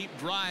high deep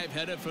drive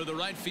headed for the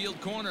right field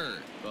corner,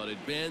 but it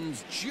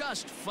bends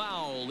just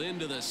foul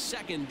into the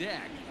second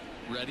deck.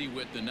 Ready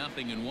with the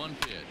 0-1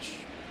 pitch.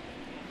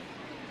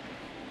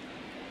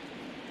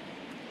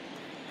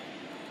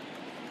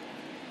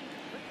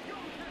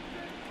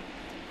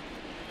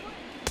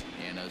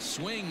 And a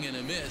swing and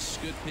a miss.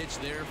 Good pitch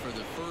there for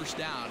the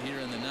first out here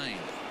in the 9th.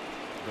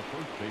 The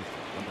first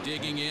baseman,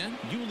 Digging in,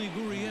 Yuli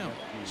Gurriel.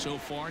 So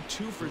far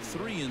 2 for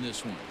 3 in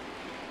this one.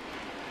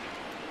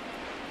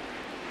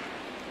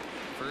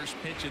 First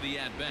pitch of the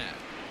at-bat.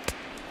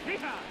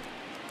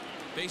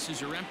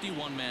 Bases are empty,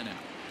 1 man out.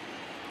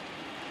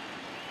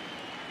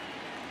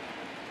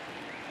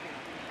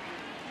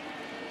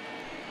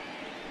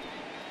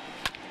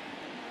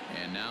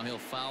 And now he'll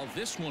foul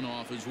this one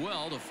off as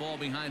well to fall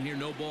behind here.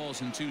 No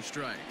balls and 2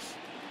 strikes.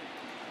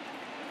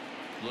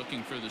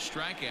 Looking for the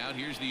strikeout.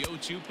 Here's the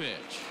 0-2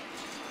 pitch.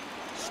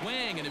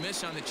 Swing and a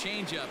miss on the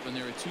changeup, and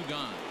there are 2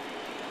 gone.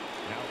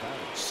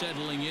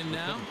 Settling in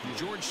now,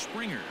 George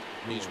Springer.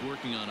 He's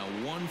working on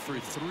a 1 for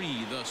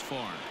 3 thus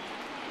far.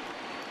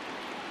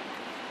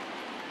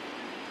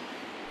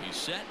 He's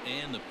set,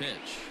 and the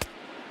pitch.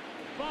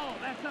 Ball,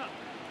 that's up.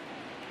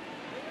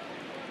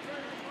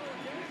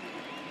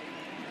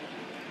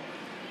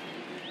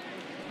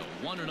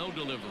 The 1-0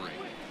 delivery.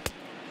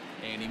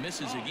 And he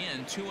misses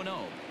again,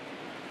 2-0.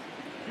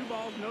 2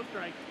 balls, no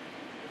strikes.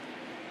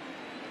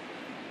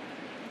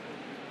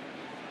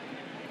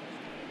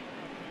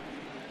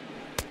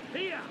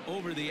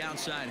 Over the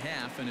outside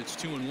half, and it's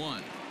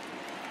 2-1.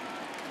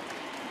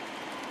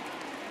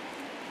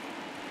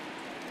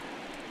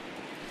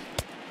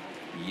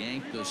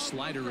 Yanked the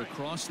slider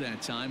across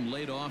that time,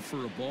 laid off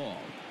for a ball.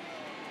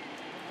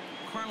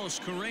 Carlos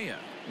Correa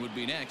would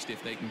be next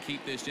if they can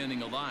keep this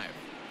inning alive.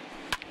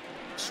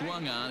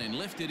 Swung on and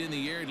lifted in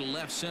the air to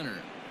left center.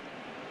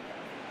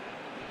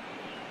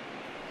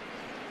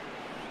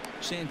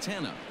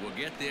 Santana will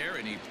get there,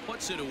 and he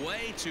puts it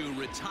away to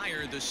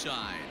retire the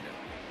side.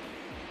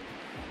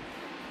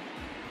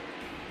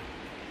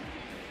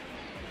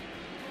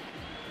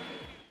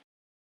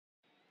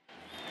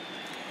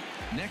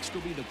 Next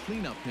will be the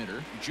cleanup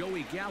hitter,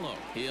 Joey Gallo.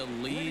 He'll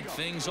lead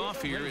things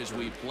off here as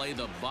we play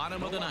the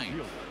bottom of the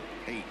 9th.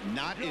 Hey,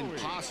 not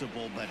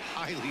impossible, but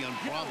highly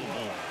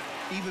improbable.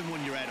 Even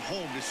when you're at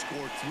home to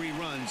score 3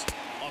 runs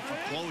off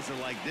a closer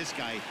like this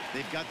guy,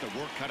 they've got the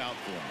work cut out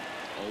for him.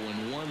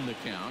 0-1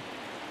 the count.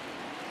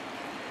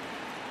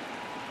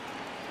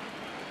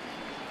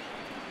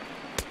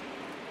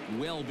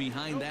 Well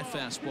behind that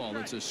fastball.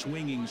 It's a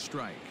swinging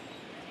strike.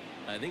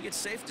 I think it's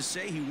safe to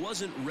say he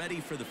wasn't ready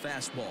for the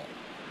fastball.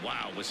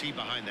 Wow, was he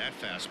behind that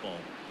fastball.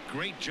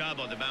 Great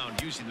job on the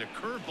mound using the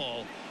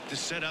curveball to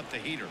set up the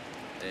heater.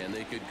 And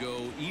they could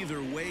go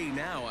either way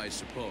now, I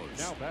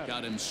suppose.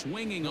 Got him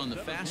swinging on the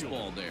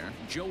fastball there.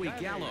 Joey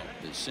Gallo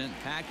is sent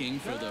packing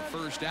for the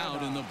first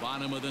out in the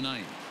bottom of the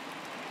 9th.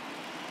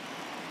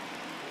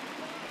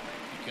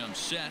 He comes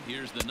set.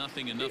 Here's the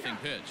 0-0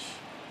 pitch.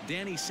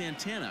 Danny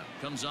Santana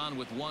comes on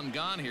with 1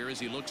 gone here as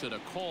he looks at a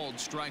called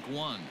strike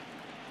 1.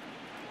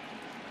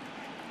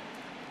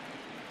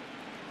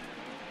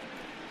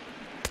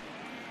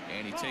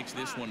 And he takes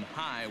this one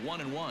high,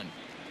 1-1.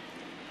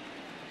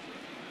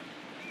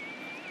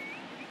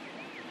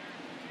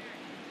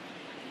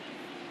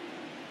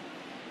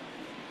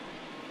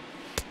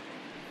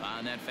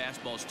 And that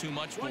fastball's too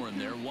much for him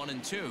there,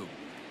 1-2.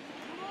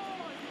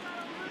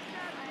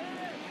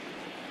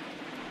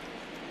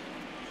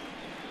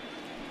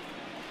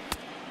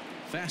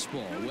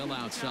 Fastball well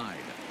outside.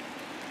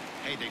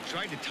 Hey, they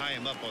tried to tie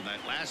him up on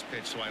that last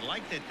pitch, so I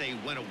like that they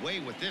went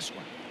away with this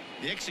one.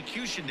 The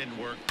execution didn't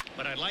work,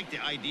 but I like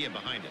the idea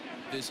behind it.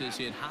 This is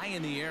hit high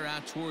in the air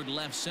out toward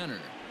left center.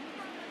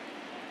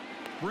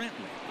 Brantley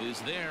is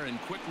there, and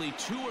quickly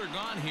 2 are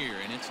gone here,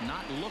 and it's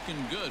not looking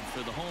good for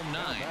the home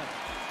 9.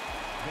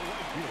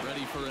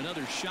 Ready for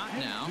another shot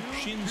now,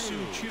 Shin-Soo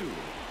Choo.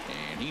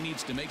 And he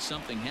needs to make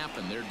something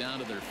happen. They're down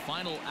to their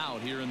final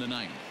out here in the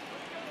 9th.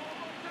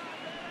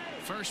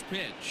 First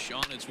pitch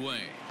on its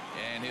way.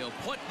 And he'll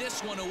put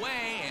this one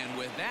away, and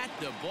with that,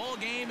 the ball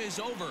game is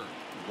over.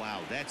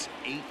 Wow, that's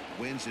 8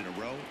 wins in a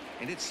row,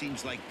 and it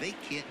seems like they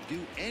can't do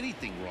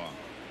anything wrong.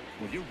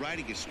 When you're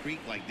riding a streak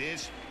like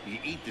this, you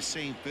eat the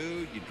same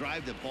food, you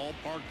drive the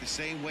ballpark the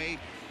same way,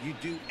 you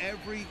do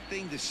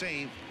everything the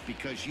same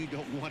because you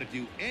don't want to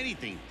do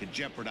anything to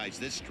jeopardize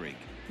this streak.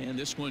 And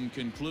this one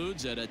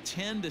concludes at a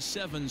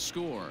 10-7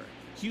 score.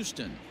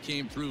 Houston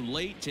came through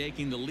late,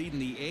 taking the lead in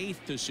the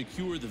 8th to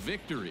secure the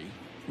victory.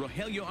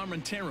 Rogelio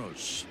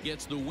Armenteros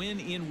gets the win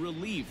in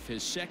relief,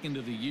 his 2nd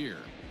of the year.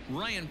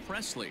 Ryan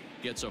Presley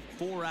gets a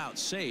 4-out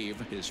save,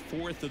 his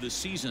 4th of the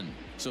season.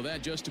 So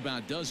that just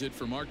about does it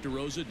for Mark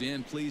DeRosa,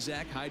 Dan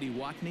Plesac, Heidi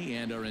Watney,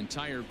 and our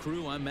entire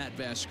crew. I'm Matt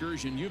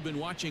Vasgersian. You've been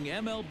watching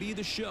MLB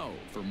The Show.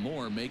 For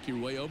more, make your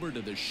way over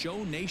to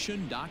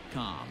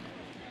theshownation.com.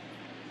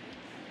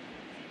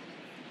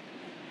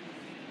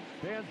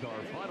 Fans,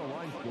 our final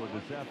line score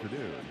this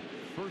afternoon.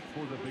 First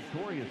for the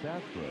victorious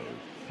Astros,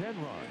 10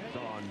 runs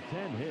on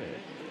 10 hits.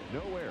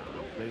 No errors.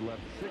 They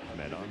left 6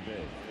 men on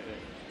base.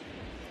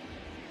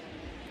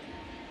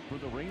 For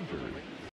the Rangers,